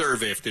on the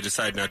survey if they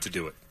decide not to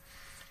do it.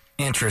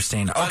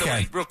 Interesting. By the Okay.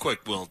 way, real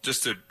quick, Will,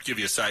 just to give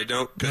you a side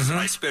note, because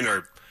I spend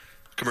our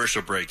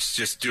commercial breaks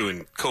just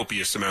doing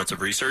copious amounts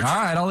of research. All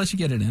right, I'll let you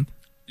get it in.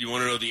 You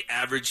want to know the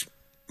average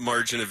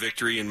margin of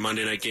victory in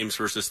Monday night games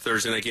versus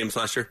Thursday night games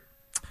last year?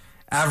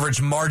 Average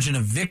margin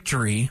of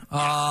victory.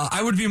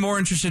 I would be more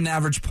interested in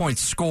average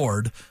points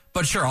scored,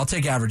 but sure, I'll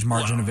take average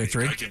margin of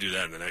victory. I can do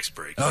that in the next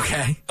break.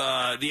 Okay.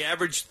 The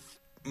average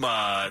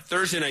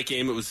Thursday night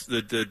game, it was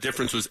the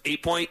difference was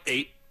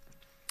 8.8.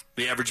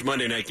 The average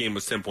Monday night game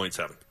was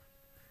 10.7.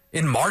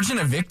 In margin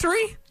of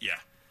victory? Yeah.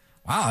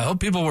 Wow, I hope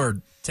people were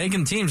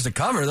taking teams to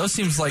cover. Those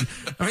seems like,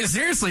 I mean,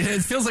 seriously,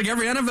 it feels like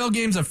every NFL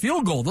game's a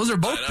field goal. Those are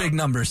both big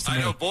numbers to me.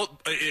 I know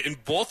in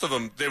both of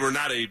them, they were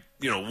not a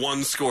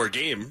one score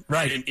game,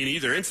 right? In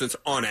either instance,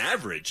 on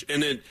average.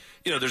 And then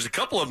there's a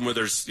couple of them where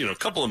there's a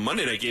couple of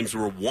Monday night games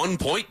were 1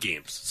 point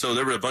games, so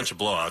there were a bunch of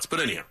blowouts. But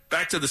anyhow,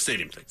 back to the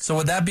stadium thing. So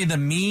would that be the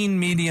mean,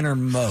 median, or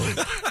mode?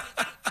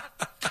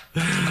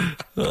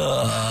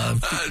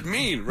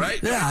 Mean,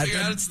 right? Yeah,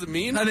 it's the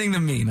mean. I think the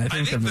mean. I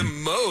think the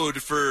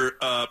mode for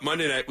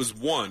Monday night was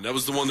 1. That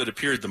was the one that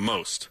appeared the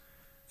most.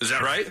 Is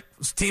that right?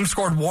 Team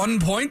scored 1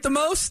 point the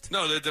most?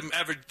 No, the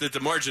average, the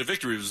margin of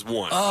victory was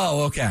 1.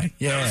 Oh, okay.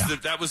 Yeah.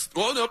 That was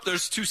well, nope,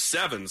 there's 2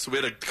 7s, so we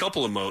had a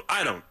couple of mode.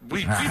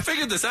 We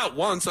figured this out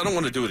once. I don't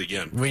want to do it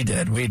again. We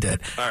did.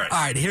 All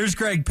right, here's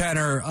Greg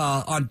Penner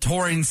on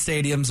touring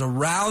stadiums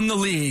around the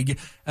league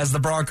as the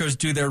Broncos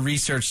do their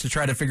research to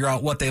try to figure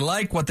out what they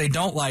like, what they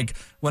don't like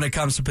when it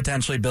comes to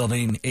potentially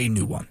building a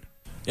new one.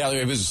 Yeah,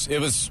 it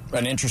was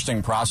an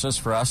interesting process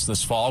for us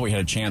this fall. We had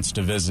a chance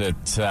to visit,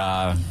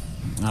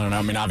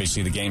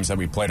 obviously the games that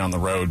we played on the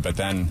road, but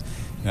then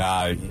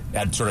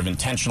had sort of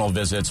intentional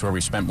visits where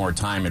we spent more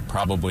time at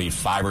probably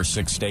 5 or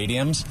 6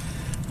 stadiums.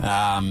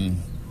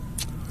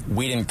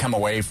 We didn't come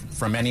away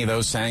from any of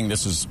those saying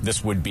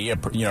this would be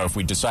if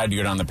we decide to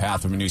go down the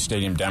path of a new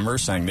stadium, Denver,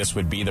 saying this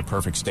would be the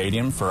perfect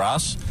stadium for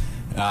us.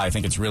 I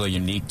think it's really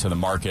unique to the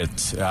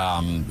market.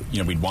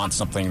 We'd want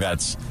something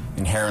that's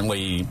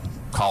inherently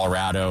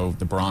Colorado,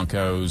 the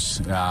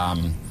Broncos,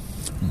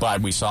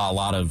 but we saw a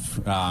lot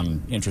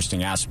of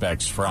interesting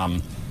aspects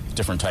from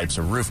different types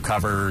of roof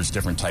covers,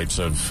 different types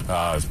of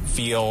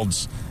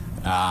fields,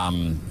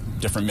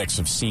 different mix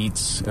of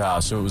seats.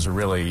 So it was a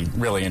really,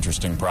 really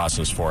interesting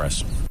process for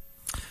us.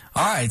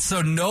 All right,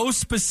 so no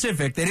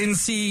specific. They didn't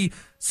see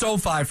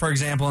SoFi, for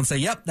example, and say,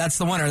 yep, that's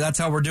the winner. That's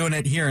how we're doing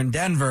it here in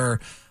Denver.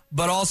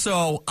 But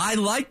also, I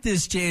like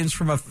this, James,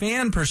 from a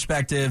fan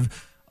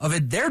perspective of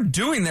it. They're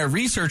doing their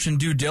research and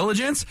due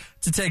diligence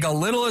to take a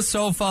little of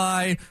SoFi,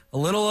 a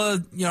little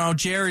of,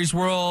 Jerry's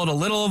World, a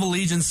little of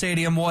Allegiant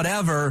Stadium,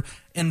 whatever,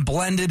 and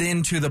blend it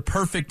into the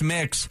perfect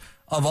mix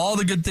of all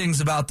the good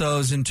things about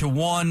those into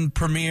one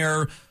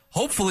premier,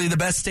 hopefully the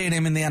best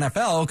stadium in the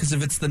NFL, because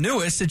if it's the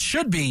newest, it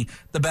should be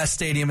the best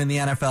stadium in the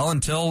NFL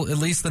until at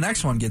least the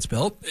next one gets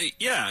built.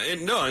 Yeah,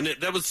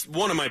 that was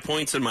one of my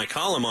points in my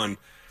column on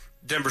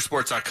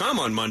DenverSports.com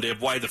on Monday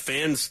of why the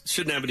fans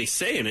shouldn't have any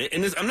say in it.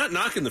 And I'm not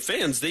knocking the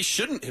fans. They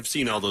shouldn't have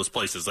seen all those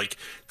places. Like,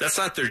 that's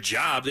not their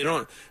job. They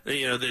don't,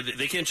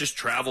 they can't just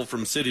travel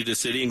from city to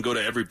city and go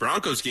to every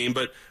Broncos game.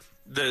 But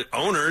the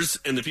owners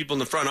and the people in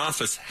the front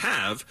office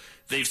have.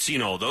 They've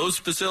seen all those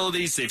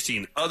facilities. They've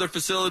seen other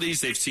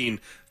facilities. They've seen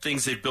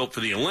things they've built for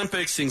the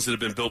Olympics, things that have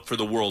been built for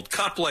the World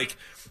Cup. Like,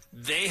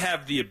 they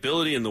have the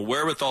ability and the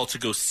wherewithal to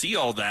go see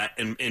all that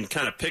and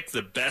kind of pick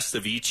the best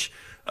of each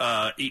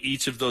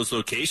of those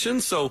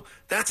locations. So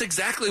that's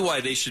exactly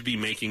why they should be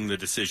making the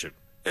decision,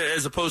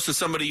 as opposed to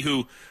somebody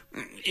who,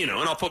 and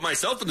I'll put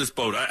myself in this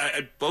boat.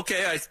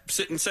 I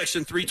sit in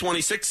section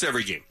 326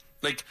 every game.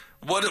 Like,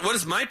 what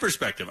is my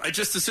perspective? I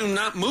just assume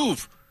not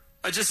move.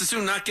 I just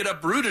assume not get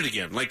uprooted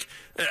again. Like,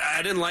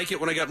 I didn't like it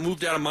when I got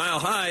moved out of Mile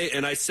High,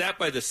 and I sat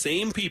by the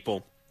same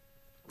people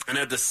and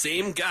had the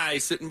same guy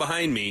sitting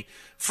behind me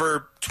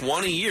for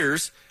 20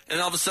 years, and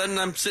all of a sudden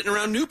I'm sitting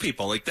around new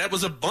people. Like, that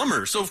was a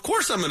bummer. So, of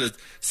course, I'm going to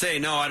say,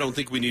 no, I don't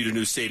think we need a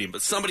new stadium.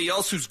 But somebody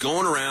else who's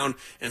going around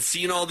and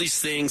seeing all these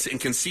things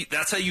and can see,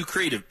 that's how you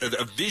create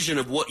a vision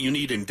of what you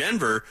need in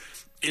Denver,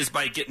 is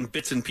by getting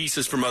bits and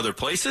pieces from other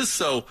places.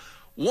 So,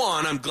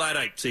 one, I'm glad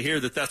to hear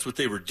that that's what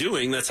they were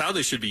doing. That's how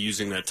they should be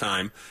using that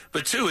time.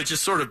 But two, it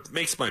just sort of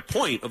makes my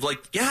point of, like,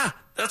 yeah,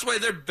 that's why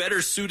they're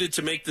better suited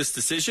to make this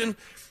decision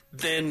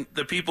than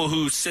the people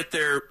who sit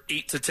there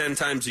 8 to 10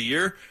 times a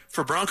year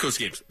for Broncos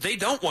games. They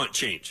don't want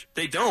change.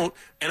 They don't,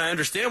 and I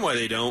understand why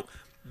they don't,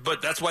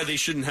 but that's why they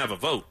shouldn't have a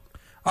vote.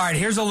 All right,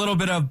 here's a little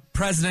bit of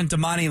President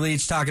Damani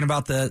Leach talking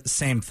about the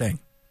same thing.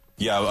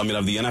 Yeah, I mean,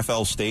 of the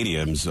NFL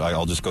stadiums,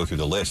 I'll just go through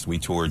the list. We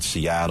toured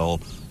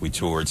Seattle, we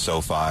toured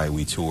SoFi,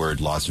 we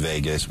toured Las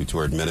Vegas, we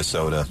toured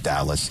Minnesota,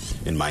 Dallas,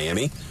 and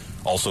Miami.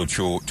 Also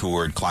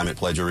toured Climate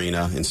Pledge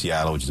Arena in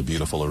Seattle, which is a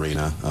beautiful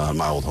arena,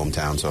 my old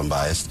hometown, so I'm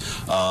biased.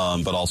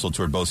 But also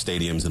toured both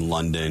stadiums in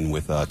London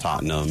with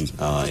Tottenham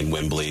and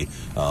Wembley.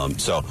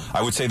 So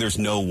I would say there's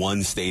no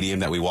one stadium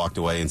that we walked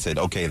away and said,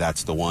 okay,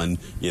 that's the one,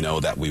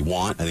 that we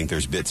want. I think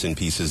there's bits and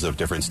pieces of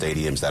different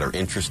stadiums that are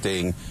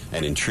interesting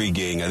and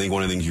intriguing. I think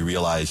one of the things you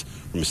realize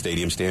from a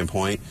stadium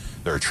standpoint,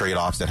 there are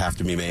trade-offs that have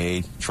to be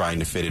made, trying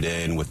to fit it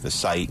in with the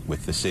site,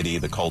 with the city,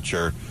 the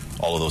culture.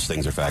 All of those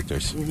things are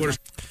factors.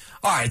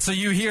 All right, so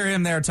you hear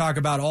him there talk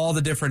about all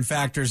the different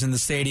factors in the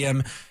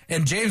stadium.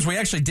 And, James, we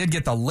actually did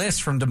get the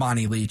list from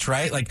Damani Leach,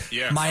 right? Like,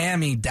 yeah.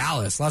 Miami,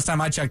 Dallas. Last time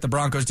I checked, the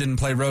Broncos didn't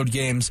play road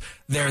games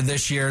there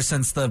this year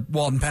since the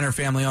Walton Penner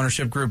family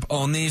ownership group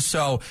owned these.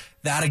 So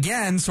that,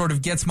 again, sort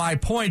of gets my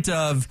point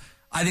of,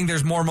 I think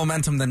there's more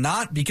momentum than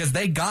not, because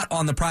they got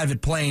on the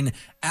private plane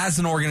as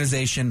an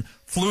organization,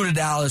 flew to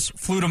Dallas,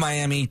 flew to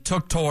Miami,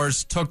 took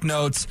tours, took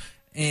notes,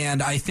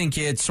 and I think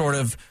it sort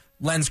of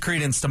lends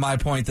credence to my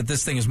point that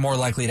this thing is more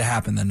likely to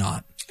happen than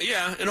not.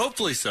 Yeah, and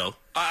hopefully so.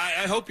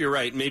 I hope you're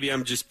right. Maybe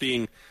I'm just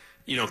being,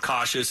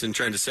 cautious and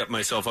trying to set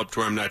myself up to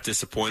where I'm not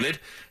disappointed.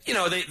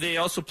 They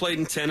also played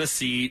in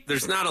Tennessee.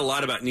 There's not a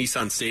lot about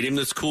Nissan Stadium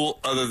that's cool,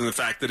 other than the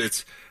fact that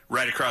it's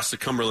right across the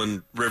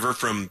Cumberland River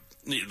from,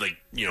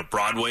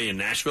 Broadway in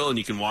Nashville, and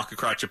you can walk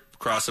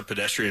across a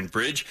pedestrian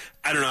bridge.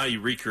 I don't know how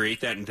you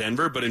recreate that in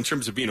Denver, but in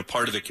terms of being a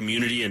part of the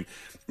community and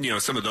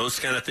some of those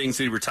kind of things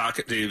that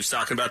he was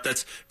talking about,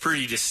 that's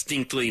pretty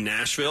distinctly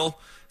Nashville.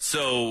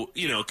 So,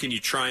 can you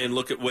try and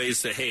look at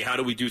ways that, hey, how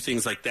do we do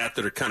things like that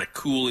are kind of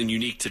cool and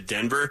unique to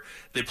Denver?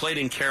 They played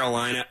in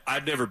Carolina.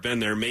 I've never been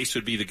there. Mace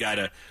would be the guy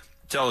to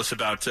tell us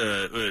about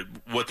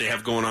what they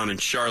have going on in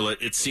Charlotte.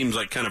 It seems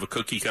like kind of a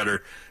cookie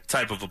cutter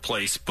type of a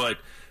place. But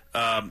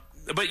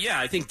yeah,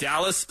 I think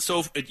Dallas,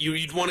 so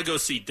you'd want to go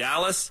see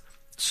Dallas,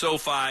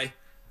 SoFi,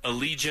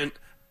 Allegiant.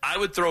 I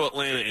would throw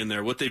Atlanta in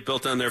there. What they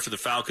built down there for the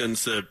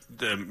Falcons, the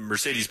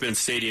Mercedes-Benz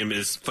Stadium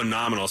is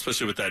phenomenal,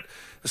 especially with that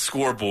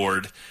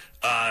scoreboard.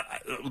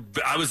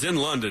 I was in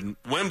London.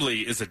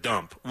 Wembley is a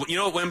dump. You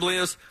know what Wembley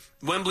is?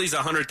 Wembley's a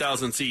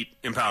 100,000-seat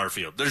Empower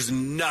Field. There's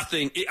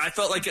nothing. I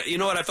felt like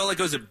it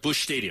was at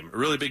Busch Stadium, a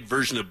really big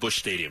version of Busch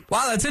Stadium.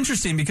 Wow, that's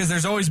interesting, because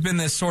there's always been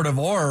this sort of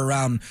aura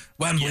around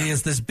Wembley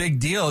is this big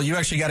deal. You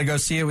actually got to go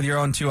see it with your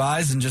own two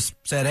eyes and just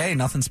said, hey,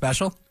 nothing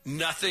special?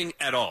 Nothing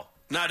at all.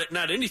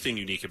 Not anything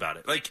unique about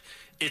it. Like,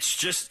 it's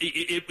just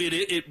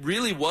it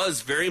really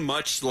was very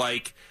much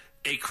like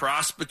a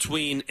cross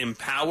between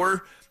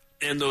Empower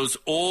and those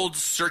old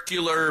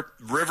circular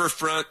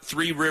riverfront,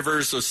 Three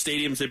Rivers, those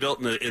stadiums they built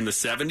in the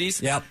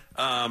 70s. Yep.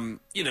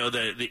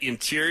 The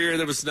interior,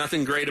 there was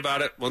nothing great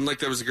about it. Wasn't like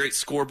there was a great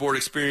scoreboard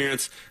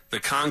experience.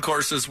 The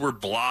concourses were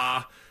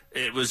blah.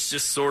 It was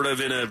just sort of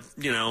in a,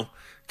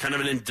 kind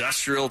of an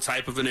industrial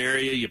type of an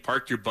area. You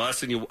parked your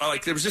bus and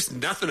there was just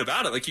nothing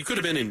about it. Like, you could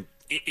have been in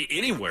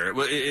anywhere.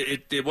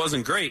 It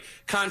wasn't great.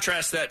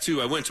 Contrast that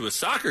to, I went to a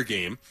soccer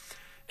game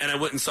and I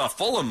went and saw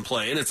Fulham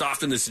play, and it's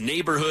off in this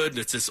neighborhood, and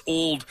it's this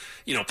old,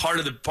 part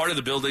of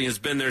the building has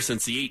been there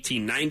since the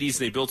 1890s, and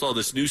they built all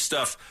this new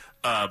stuff,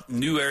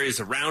 new areas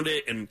around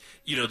it, and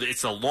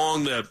it's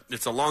along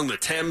the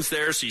Thames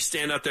there, so you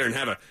stand out there and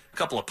have a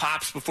couple of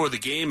pops before the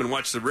game and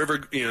watch the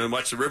river,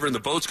 and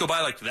the boats go by.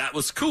 Like, that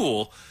was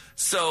cool.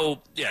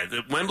 So yeah,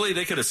 Wembley,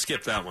 they could have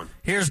skipped that one.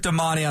 Here's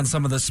Damani on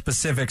some of the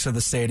specifics of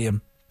the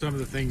stadium. Some of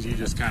the things you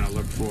just kind of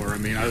look for, other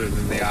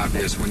than the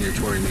obvious when you're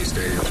touring these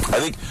stadiums? I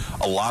think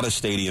a lot of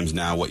stadiums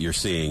now, what you're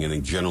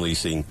seeing, generally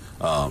seeing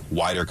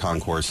wider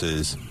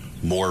concourses,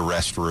 more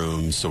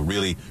restrooms. So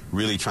really,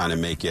 really trying to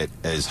make it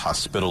as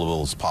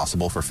hospitable as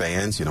possible for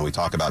fans. You know, we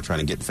talk about trying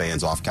to get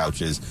fans off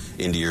couches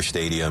into your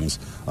stadiums.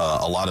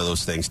 A lot of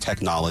those things,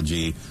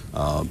 technology,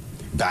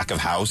 back of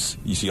house.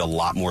 You see a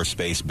lot more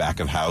space back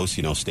of house.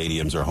 You know,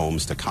 stadiums are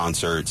homes to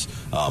concerts,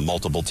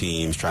 multiple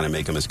teams, trying to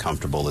make them as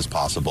comfortable as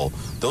possible.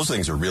 Those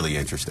things are really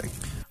interesting.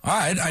 All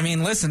right. I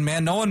mean, listen,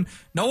 man, no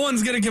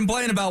one's going to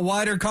complain about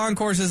wider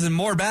concourses and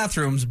more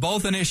bathrooms.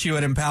 Both an issue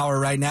at Empower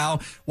right now.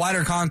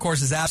 Wider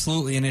concourse is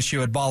absolutely an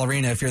issue at Ball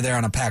Arena if you're there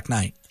on a packed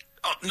night.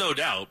 Oh, no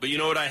doubt. But you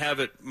know what I have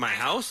at my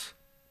house?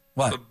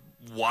 What? A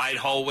wide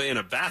hallway and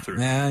a bathroom.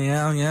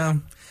 Yeah.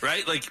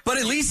 Right? But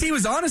at least he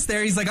was honest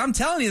there. He's like, I'm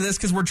telling you this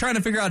because we're trying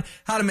to figure out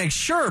how to make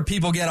sure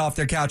people get off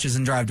their couches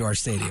and drive to our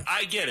stadium.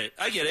 I get it.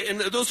 And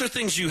those are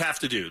things you have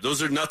to do.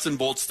 Those are nuts and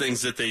bolts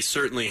things that they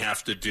certainly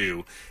have to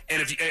do.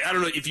 And I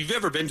don't know, if you've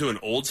ever been to an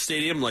old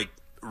stadium like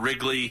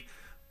Wrigley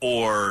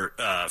or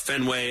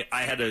Fenway,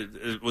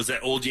 was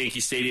at Old Yankee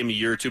Stadium a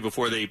year or two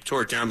before they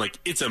tore it down. Like,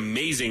 it's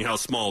amazing how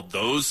small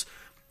those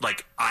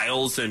like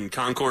aisles and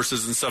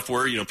concourses and stuff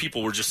were. You know,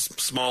 people were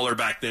just smaller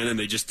back then and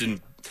they just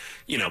didn't,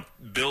 you know,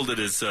 build it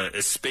as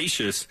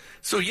spacious.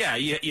 So, yeah,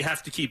 you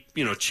have to keep,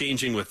 you know,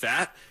 changing with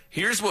that.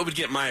 Here's what would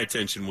get my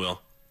attention, Will.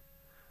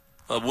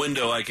 A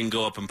window I can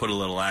go up and put a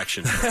little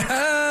action.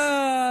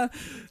 Now,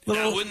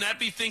 wouldn't that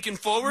be thinking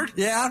forward?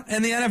 Yeah,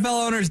 and the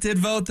NFL owners did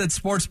vote that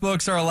sports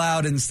books are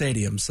allowed in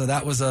stadiums. So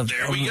that was a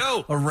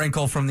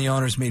wrinkle from the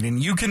owners meeting.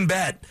 You can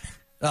bet,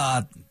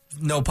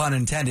 no pun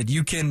intended,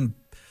 you can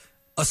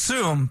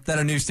assume that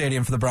a new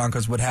stadium for the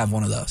Broncos would have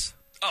one of those.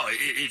 Oh,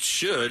 it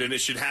should, and it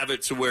should have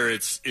it to where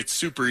it's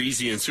super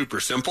easy and super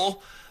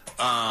simple.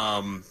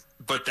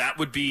 But that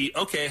would be,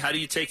 okay, how do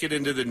you take it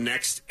into the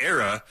next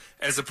era,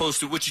 as opposed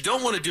to what you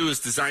don't want to do is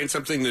design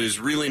something that is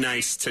really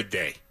nice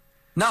today.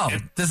 No,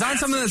 design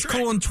something that's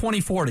cool in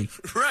 2040.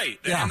 Right,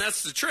 yeah. And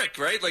that's the trick,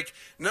 right? Like,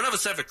 none of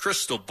us have a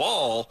crystal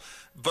ball,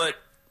 but,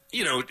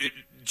 you know,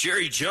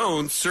 Jerry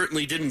Jones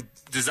certainly didn't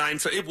design,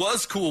 so it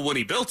was cool when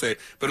he built it,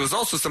 but it was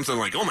also something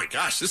like, oh my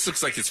gosh, this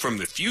looks like it's from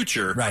the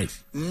future. Right.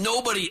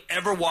 Nobody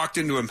ever walked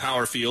into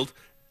Empower Field,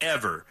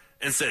 ever,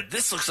 and said,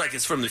 this looks like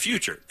it's from the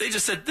future. They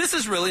just said, this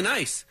is really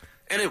nice.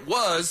 And it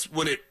was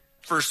when it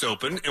first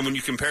opened, and when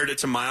you compared it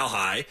to Mile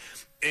High,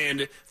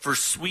 and for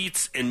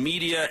suites and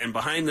media and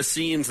behind the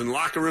scenes and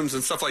locker rooms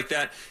and stuff like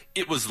that,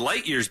 it was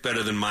light years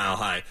better than Mile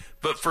High.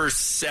 But for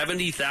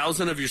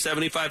 70,000 of your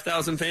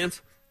 75,000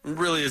 fans, it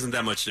really isn't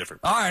that much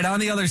different. All right, on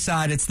the other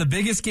side, it's the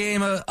biggest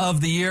game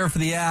of the year for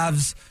the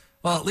Avs.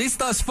 Well, at least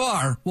thus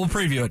far. We'll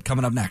preview it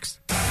coming up next.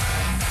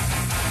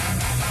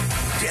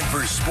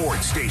 Denver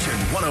Sports Station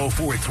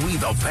 104.3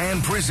 The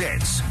Fan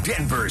presents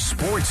Denver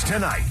Sports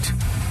Tonight.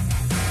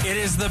 It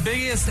is the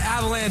biggest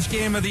Avalanche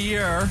game of the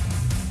year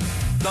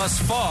thus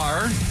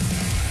far.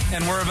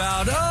 And we're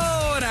about,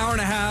 an hour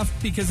and a half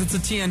because it's a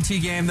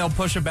TNT game. They'll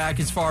push it back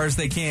as far as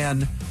they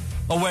can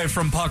away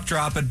from puck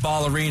drop at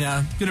Ball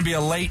Arena. Going to be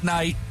a late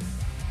night.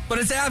 But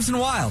it's Avs and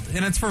Wild,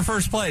 and it's for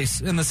first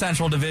place in the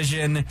Central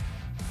Division.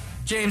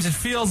 James, it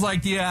feels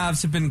like the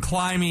Avs have been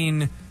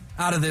climbing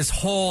out of this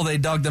hole they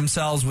dug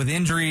themselves with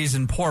injuries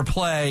and poor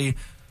play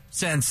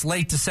since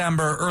late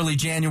December, early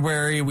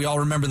January. We all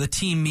remember the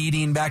team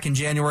meeting back in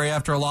January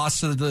after a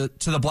loss to the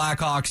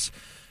Blackhawks.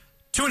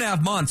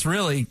 2.5 months,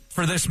 really,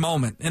 for this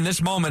moment. And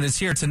this moment is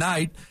here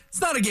tonight.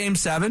 It's not a Game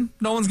 7.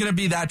 No one's going to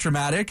be that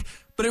dramatic.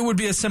 But it would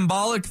be a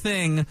symbolic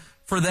thing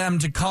for them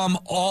to come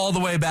all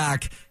the way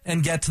back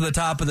and get to the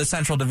top of the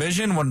Central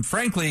Division when,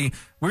 frankly,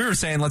 we were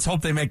saying let's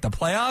hope they make the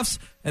playoffs.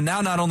 And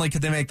now not only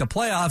could they make the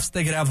playoffs,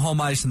 they could have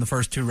home ice in the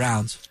first 2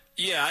 rounds.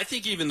 Yeah, I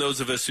think even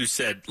those of us who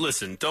said,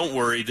 listen, don't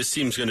worry, this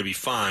team's going to be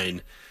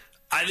fine,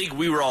 I think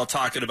we were all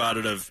talking about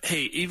it of,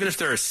 hey, even if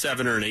they're a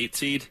 7 or an 8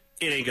 seed,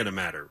 it ain't going to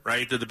matter,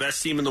 right? They're the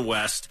best team in the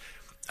West.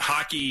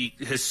 Hockey,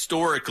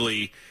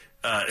 historically,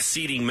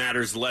 seeding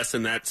matters less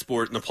in that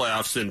sport in the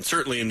playoffs than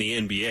certainly in the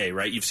NBA,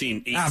 right? You've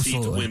seen 8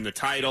 seeds win the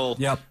title.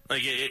 Yep.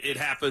 Like, it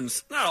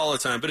happens, not all the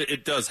time, but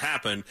it does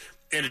happen.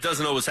 And it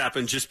doesn't always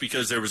happen just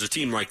because there was a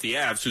team like the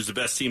Avs, who's the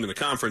best team in the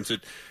conference,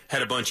 that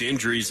had a bunch of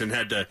injuries and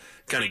had to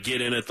kind of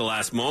get in at the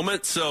last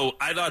moment. So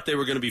I thought they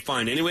were going to be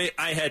fine anyway.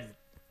 I had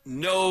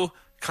no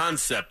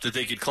concept that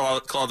they could claw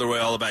their way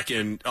all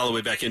the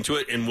way back into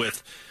it. And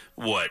with,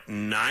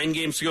 9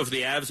 games to go for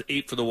the Avs,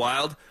 8 for the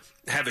Wild,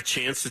 have a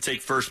chance to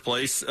take first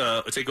place,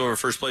 take over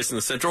first place in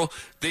the Central.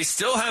 They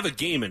still have a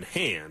game in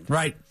hand.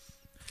 Right.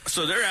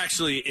 So they're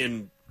actually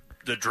in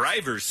the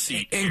driver's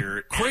seat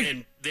here,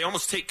 and they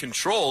almost take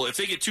control. If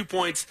they get 2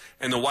 points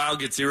and the Wild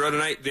get 0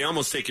 tonight, they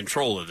almost take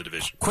control of the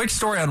division. Quick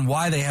story on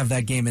why they have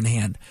that game in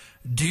hand.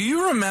 Do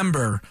you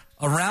remember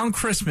around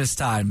Christmas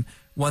time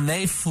when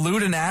they flew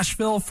to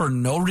Nashville for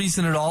no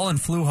reason at all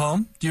and flew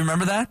home? Do you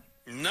remember that?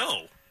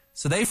 No.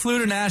 So they flew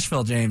to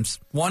Nashville, James.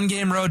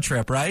 1-game road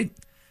trip, right?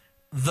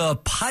 The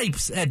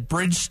pipes at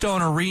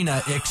Bridgestone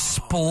Arena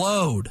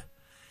explode.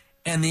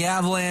 And the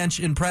Avalanche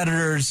and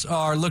Predators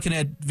are looking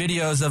at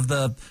videos of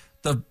the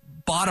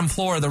bottom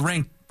floor of the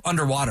rink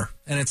underwater.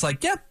 And it's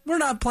like, yep, we're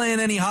not playing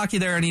any hockey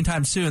there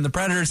anytime soon. The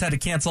Predators had to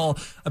cancel,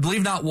 I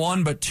believe, not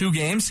 1, but 2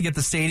 games to get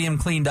the stadium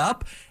cleaned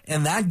up.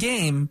 And that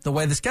game, the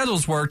way the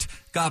schedules worked,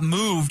 got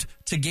moved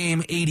to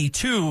game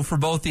 82 for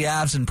both the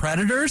Avs and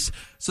Predators.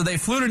 So they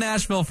flew to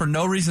Nashville for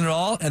no reason at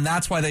all, and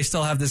that's why they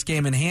still have this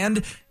game in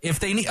hand. If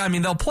they need, I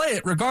mean, they'll play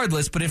it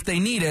regardless, but if they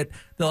need it,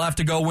 they'll have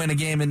to go win a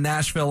game in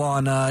Nashville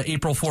on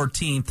April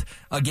 14th,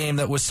 a game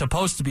that was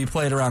supposed to be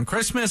played around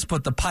Christmas,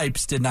 but the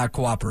pipes did not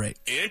cooperate.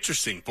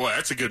 Interesting. Boy,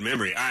 that's a good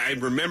memory. I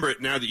remember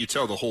it now that you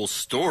tell the whole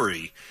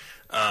story.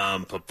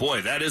 But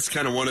boy, that is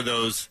kind of one of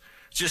those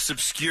just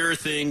obscure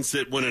things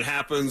that when it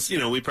happens, you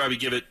know, we probably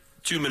give it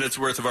 2 minutes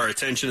worth of our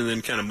attention and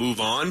then kind of move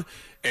on.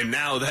 And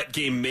now that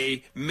game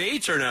may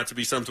turn out to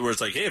be something where it's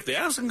like, hey, if the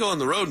Avs can go on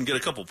the road and get a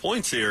couple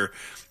points here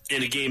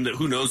in a game that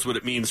who knows what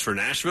it means for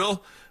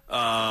Nashville,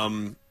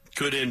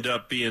 could end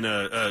up being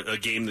a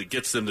game that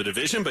gets them the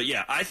division. But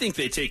yeah, I think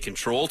they take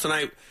control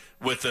tonight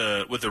with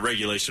a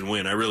regulation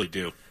win. I really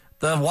do.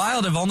 The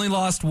Wild have only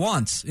lost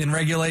once in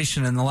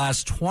regulation in the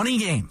last 20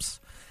 games.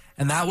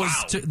 And that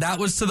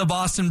was to the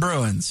Boston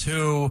Bruins,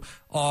 who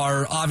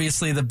are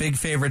obviously the big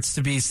favorites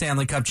to be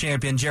Stanley Cup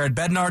champion. Jared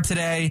Bednar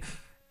today.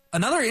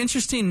 Another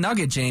interesting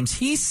nugget, James.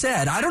 He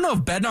said, I don't know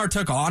if Bednar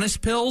took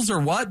honest pills or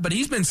what, but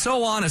he's been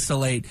so honest of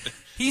late.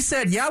 He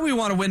said, yeah, we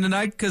want to win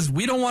tonight because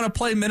we don't want to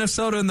play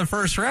Minnesota in the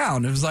first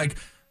round. It was like,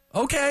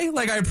 okay,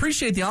 like I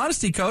appreciate the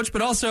honesty, coach,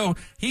 but also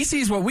he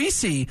sees what we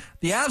see.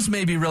 The Avs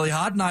may be really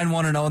hot,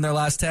 9-1-0 in their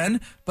last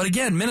 10. But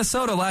again,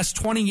 Minnesota last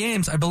 20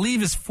 games, I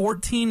believe, is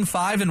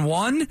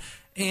 14-5-1.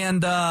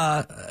 And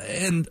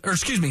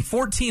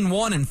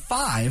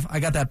 14-1-5. I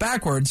got that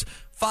backwards.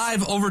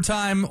 5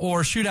 overtime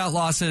or shootout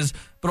losses,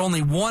 but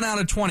only 1 out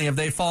of 20 have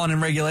they fallen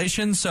in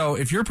regulation. So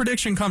if your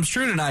prediction comes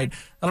true tonight,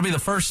 that'll be the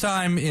first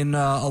time in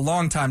a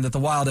long time that the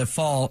Wild have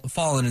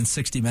fallen in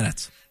 60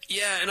 minutes.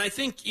 Yeah, and I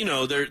think, you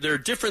know, there are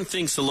different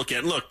things to look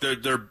at. Look,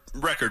 their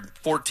record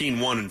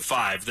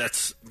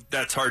 14-1-5.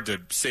 That's hard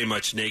to say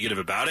much negative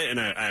about it, and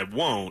I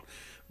won't.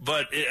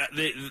 But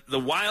the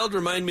Wild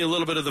remind me a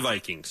little bit of the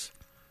Vikings.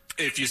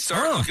 If you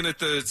start looking at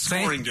the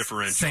scoring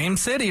differential. Same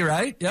city,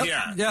 right? Yep.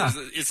 Yeah.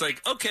 It's like,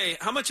 okay,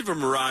 how much of a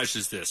mirage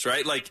is this,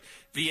 right? Like,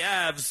 the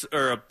Avs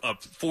are a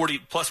 40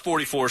 plus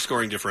 44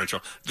 scoring differential.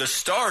 The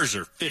Stars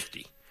are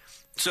 50.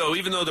 So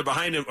even though they're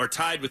behind them or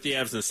tied with the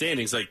Avs in the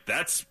standings, like,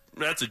 that's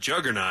a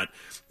juggernaut.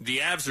 The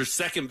Avs are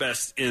second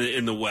best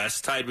in the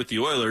West, tied with the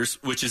Oilers,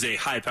 which is a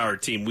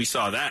high-powered team. We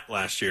saw that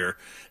last year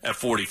at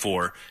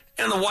 44.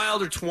 And the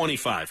Wild are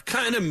 25,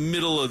 kind of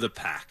middle of the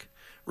pack,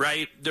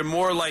 right? They're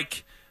more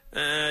like,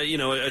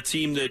 a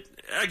team that,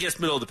 I guess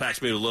middle of the pack's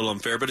maybe a little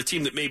unfair, but a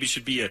team that maybe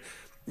should be a,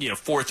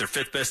 fourth or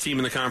fifth best team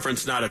in the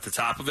conference, not at the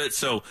top of it.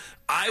 So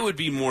I would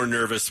be more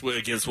nervous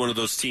against one of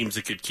those teams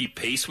that could keep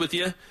pace with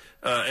you,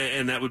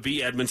 and that would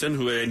be Edmonton,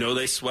 who I know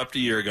they swept a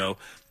year ago,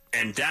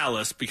 and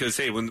Dallas, because,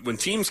 hey, when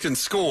teams can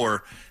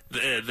score,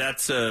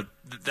 that's the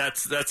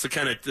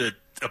kind of the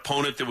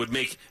opponent that would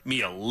make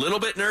me a little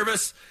bit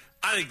nervous.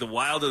 I think the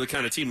Wild are the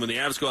kind of team, when the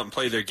Avs go out and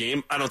play their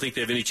game, I don't think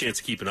they have any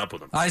chance of keeping up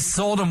with them. I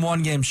sold them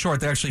 1 game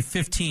short. They're actually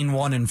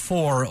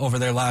 15-1-4 over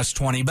their last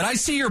 20. But I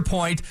see your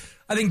point.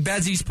 I think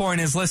Bezzy's point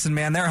is, listen,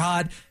 man, they're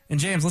hot. And,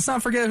 James, let's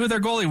not forget who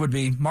their goalie would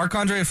be,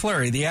 Marc-Andre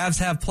Fleury. The Avs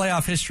have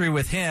playoff history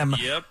with him.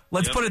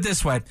 Let's put it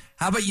this way.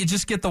 How about you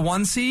just get the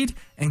 1 seed,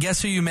 and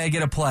guess who you may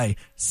get a play?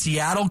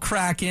 Seattle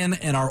Kraken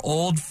and our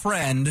old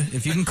friend,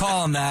 if you can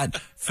call him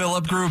that,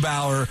 Philip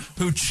Grubauer,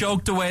 who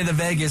choked away the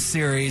Vegas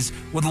series.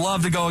 Would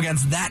love to go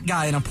against that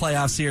guy in a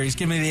playoff series.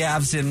 Give me the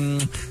Avs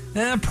in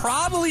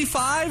probably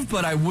 5,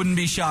 but I wouldn't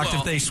be shocked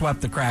if they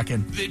swept the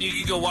Kraken. Then you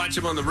can go watch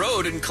them on the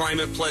road in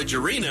Climate Pledge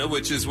Arena,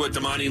 which is what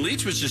Damani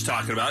Leach was just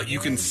talking about. You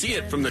can see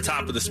it from the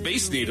top of the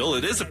Space Needle.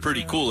 It is a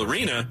pretty cool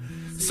arena.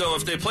 So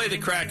if they play the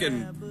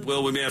Kraken,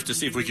 well, we may have to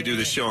see if we can do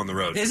this show on the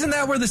road. Isn't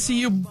that where the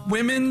CU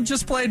women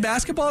just played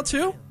basketball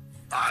too?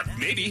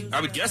 Maybe. I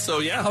would guess so,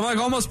 yeah. I'm like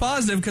almost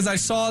positive because I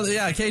saw,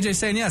 KJ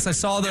saying yes. I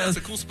saw it's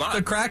a cool spot.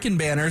 The Kraken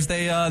banners.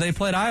 They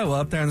played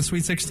Iowa up there in the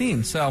Sweet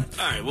 16. So, all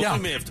right, well,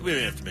 we may have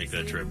to make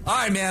that trip. All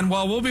right, man.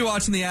 Well, we'll be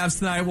watching the Avs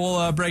tonight.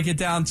 We'll break it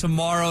down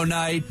tomorrow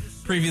night,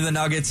 preview the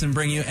Nuggets, and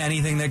bring you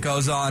anything that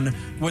goes on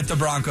with the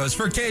Broncos.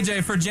 For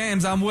KJ, for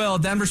James, I'm Will.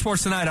 Denver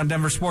Sports Tonight on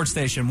Denver Sports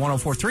Station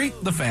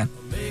 104.3, The Fan.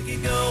 Make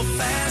it go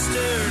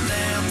faster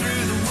down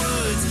through the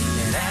woods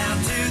and out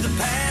to the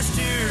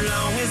pasture.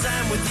 Long as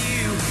I'm with you,